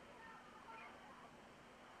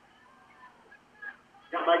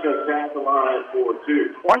 Magnus at the line for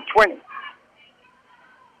 2. 1:20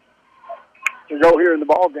 to go here in the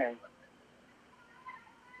ball game.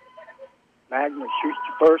 Magnus shoots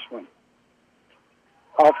the first one.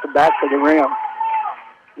 Off the back of the rim.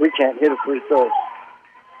 We can't hit a free throw.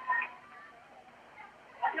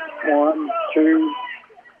 1, 2,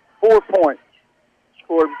 4 points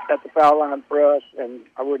scored at the foul line for us, and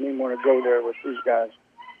I wouldn't even want to go there with these guys.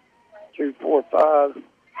 2, 4, 5.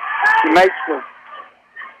 She makes the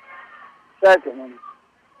second one.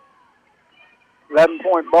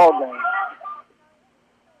 11-point ball game.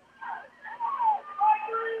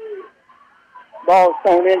 Ball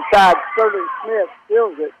thrown inside. Sterling Smith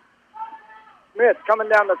steals it. Smith coming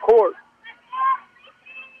down the court.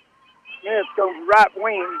 Smith goes right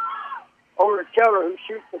wing over to Keller, who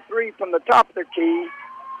shoots the 3 from the top of the key.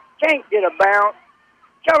 Can't get a bounce.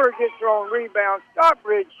 Keller gets her own rebound.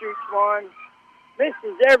 Stockbridge shoots one.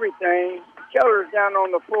 Misses everything. Keller's down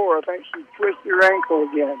on the floor. I think she twisted her ankle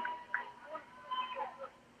again.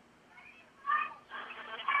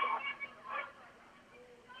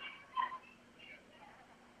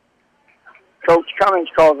 Coach Cummings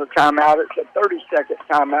calls a timeout. It's a 30-second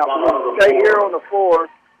timeout. We're going to stay here on the floor.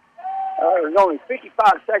 There's only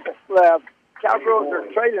 55 seconds left. Cowgirls are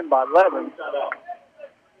trailing by 11.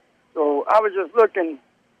 So I was just looking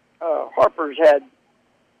Harper's had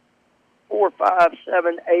 4, 5,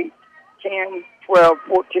 7, 8, 10, 12,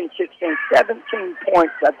 14, 16, 17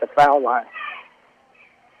 points at the foul line.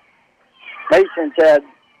 Mason's had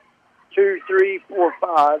 2, 3, 4,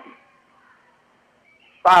 5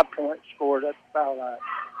 points scored at the foul line.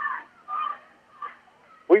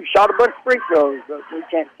 We've shot a bunch of free throws, but we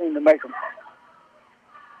can't seem to make them.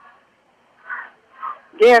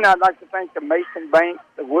 Again, I'd like to thank the Mason Bank,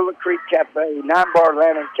 the Willow Creek Cafe, 9 Bar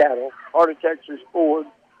Land and Cattle, Heart of Texas Ford,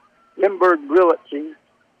 Lindbergh Realty,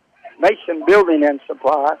 Mason Building and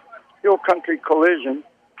Supply, Hill Country Collision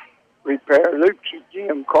Repair, Lucci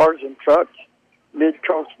GM Cars and Trucks,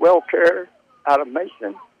 Mid-Coast Well Care out of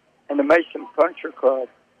Mason, and the Mason Puncher Club.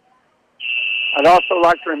 I'd also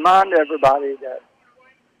like to remind everybody that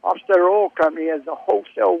Hofstadter Oil Company has a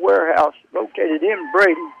wholesale warehouse located in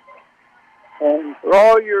Brady. And for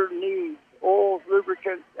all your needs, oils,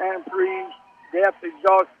 lubricants, antifreeze, depth,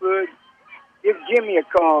 exhaust fluid, give Jimmy a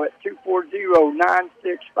call at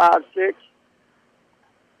 240-9656.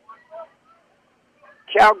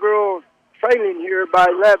 Cowgirls trailing here by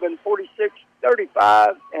 11,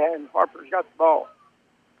 46-35, and Harper's got the ball.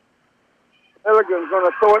 Milligan's going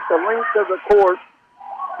to throw it the length of the court.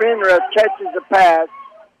 Fenrith catches the pass,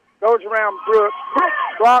 goes around Brooks. Brooks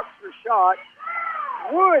blocks the shot.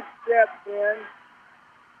 Wood steps in.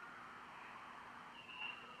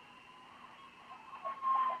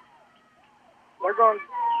 They're going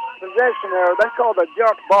possession error. They call the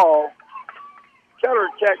jump ball. Keller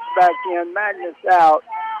checks back in. Magnus out.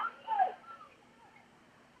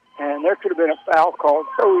 And there could have been a foul called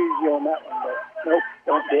so easy on that one, but nope,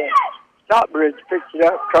 don't do it. Stockbridge picks it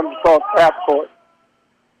up, comes across half court.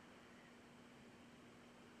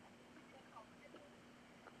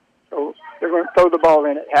 So they're going to throw the ball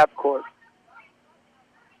in at half court.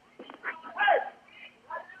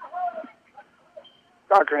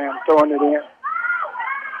 Cockerham throwing it in.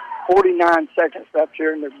 49 seconds left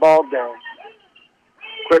here in the ball game.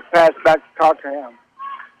 Quick pass back to Cockerham.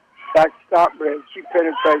 Back to Stockbridge. She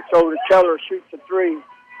penetrates over to Keller, shoots a three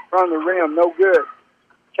from the rim. No good.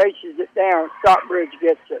 Chases it down. Stockbridge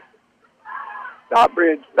gets it.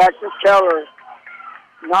 Stockbridge back to Keller.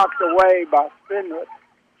 Knocked away by Spindler.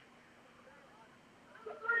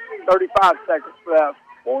 35 seconds left.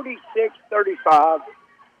 46-35.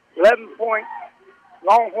 11-point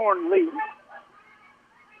Longhorn lead.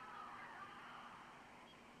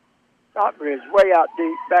 Stockbridge way out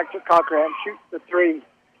deep. Back to Cockerham. Shoots the three.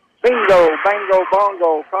 Bingo, bango,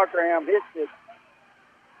 bongo. Cockerham hits it.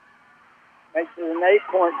 Makes it an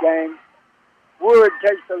 8-point game. Wood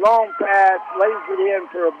takes the long pass, lays it in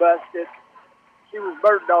for a basket. She was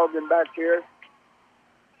bird dogging back here.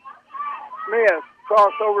 Smith,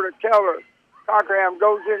 cross over to Keller. Cockerham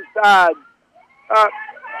goes inside.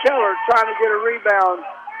 Keller trying to get a rebound.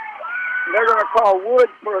 And they're going to call Wood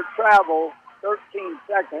for a travel. 13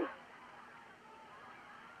 seconds.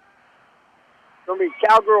 It's going to be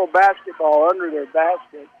Cowgirl basketball under their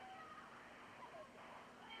basket.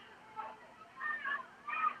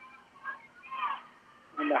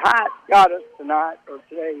 And the height got us tonight, or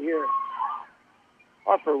today here.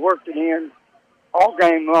 Harper worked it in all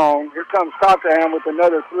game long. Here comes Cockerham with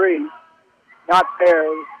another three. Not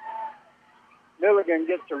there. Milligan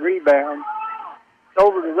gets a rebound. It's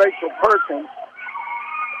over to Rachel Perkins.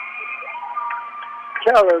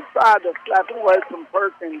 Keller tried to slap it away from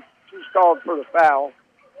Perkins. She's called for the foul.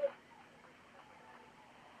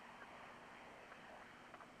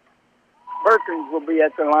 Perkins will be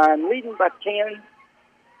at the line, leading by 10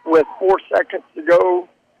 with 4 seconds to go.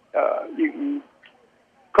 You can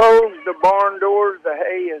close the barn doors. The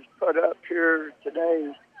hay is put up here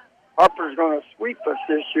today. Harper's going to sweep us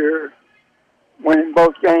this year, winning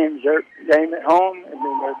both games. Their game at home, and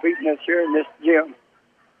then they're beating us here in this gym.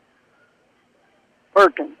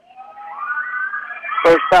 Perkins.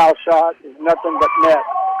 First foul shot is nothing but net.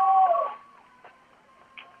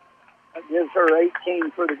 That gives her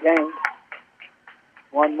 18 for the game.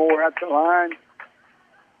 One more at the line.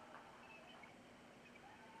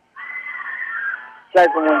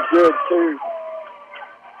 Second one's good, too.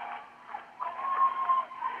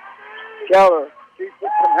 Keller shoots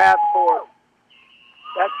it from half court.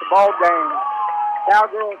 That's the ball game.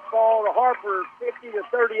 Cowgirls fall to Harper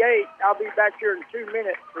 50-38. I'll be back here in 2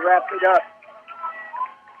 minutes to wrap it up.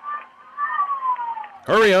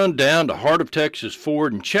 Hurry on down to Heart of Texas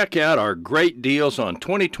Ford and check out our great deals on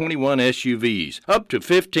 2021 SUVs, up to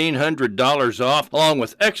 $1,500 off, along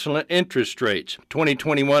with excellent interest rates.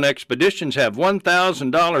 2021 Expeditions have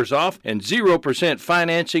 $1,000 off and 0%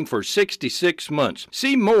 financing for 66 months.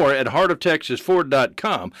 See more at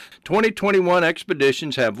heartoftexasford.com. 2021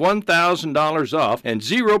 Expeditions have $1,000 off and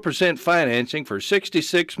 0% financing for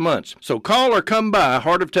 66 months. So call or come by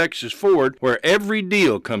Heart of Texas Ford, where every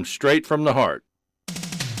deal comes straight from the heart.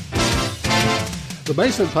 The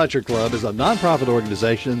Mason Puncher Club is a nonprofit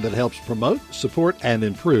organization that helps promote, support, and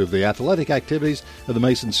improve the athletic activities of the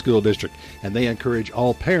Mason School District, and they encourage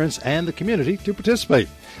all parents and the community to participate.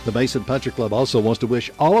 The Mason Puncher Club also wants to wish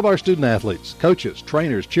all of our student athletes, coaches,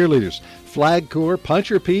 trainers, cheerleaders, Flag Corps,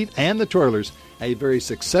 Puncher Pete, and the twirlers a very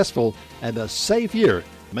successful and a safe year.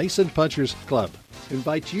 Mason Punchers Club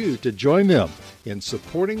invites you to join them in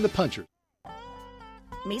supporting the Punchers.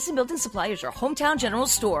 Mason Building Supply is your hometown general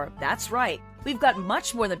store. That's right. We've got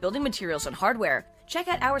much more than building materials and hardware. Check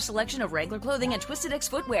out our selection of Wrangler clothing and Twisted X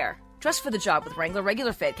footwear. Dress for the job with Wrangler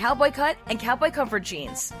Regular Fit, Cowboy Cut, and Cowboy Comfort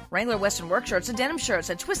jeans. Wrangler Western work shirts and denim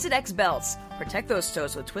shirts and Twisted X belts. Protect those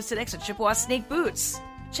toes with Twisted X and Chippewa Snake boots.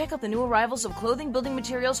 Check out the new arrivals of clothing, building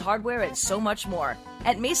materials, hardware, and so much more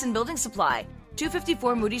at Mason Building Supply,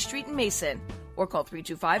 254 Moody Street in Mason, or call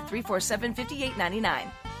 325-347-5899.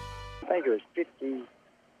 I think it was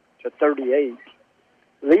 50-38.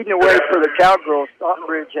 Leading away for the Cowgirls,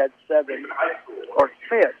 Stockbridge had 7, or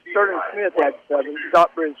Smith. Sterling Smith had 7,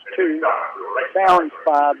 Stockbridge 2, Sounds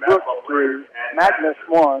 5, Brooks 3, Magnus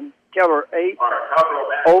 1, Keller 8,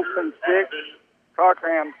 Olson 6,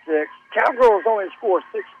 Cockham 6. Cowgirls only scored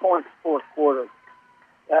 6 points fourth quarter.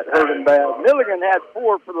 That hurt them bad. Milligan had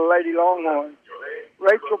 4 for the Lady Longhorns.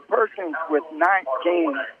 Rachel Perkins with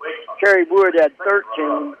 19. Carrie Wood had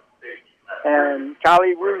 13. And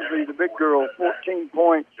Kylie Woosley, the big girl, 14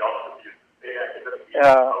 points.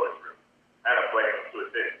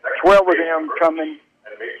 12 of them coming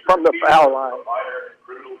from the foul line.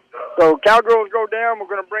 So Cowgirls go down. We're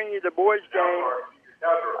going to bring you the boys' game.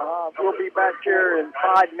 We'll be back here in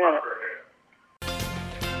 5 minutes.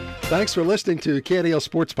 Thanks for listening to KNEL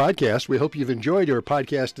Sports Podcast. We hope you've enjoyed your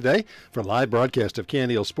podcast today. For a live broadcast of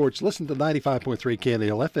KNEL Sports, listen to 95.3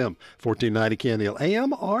 KNEL FM, 1490 KNEL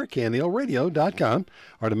AM, or KNELradio.com.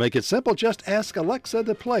 Or to make it simple, just ask Alexa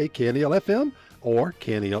to play KNEL FM or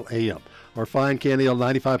KNEL AM. Or find KNEL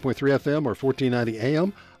 95.3 FM or 1490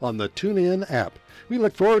 AM on the TuneIn app. We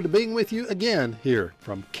look forward to being with you again here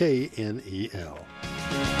from KNEL.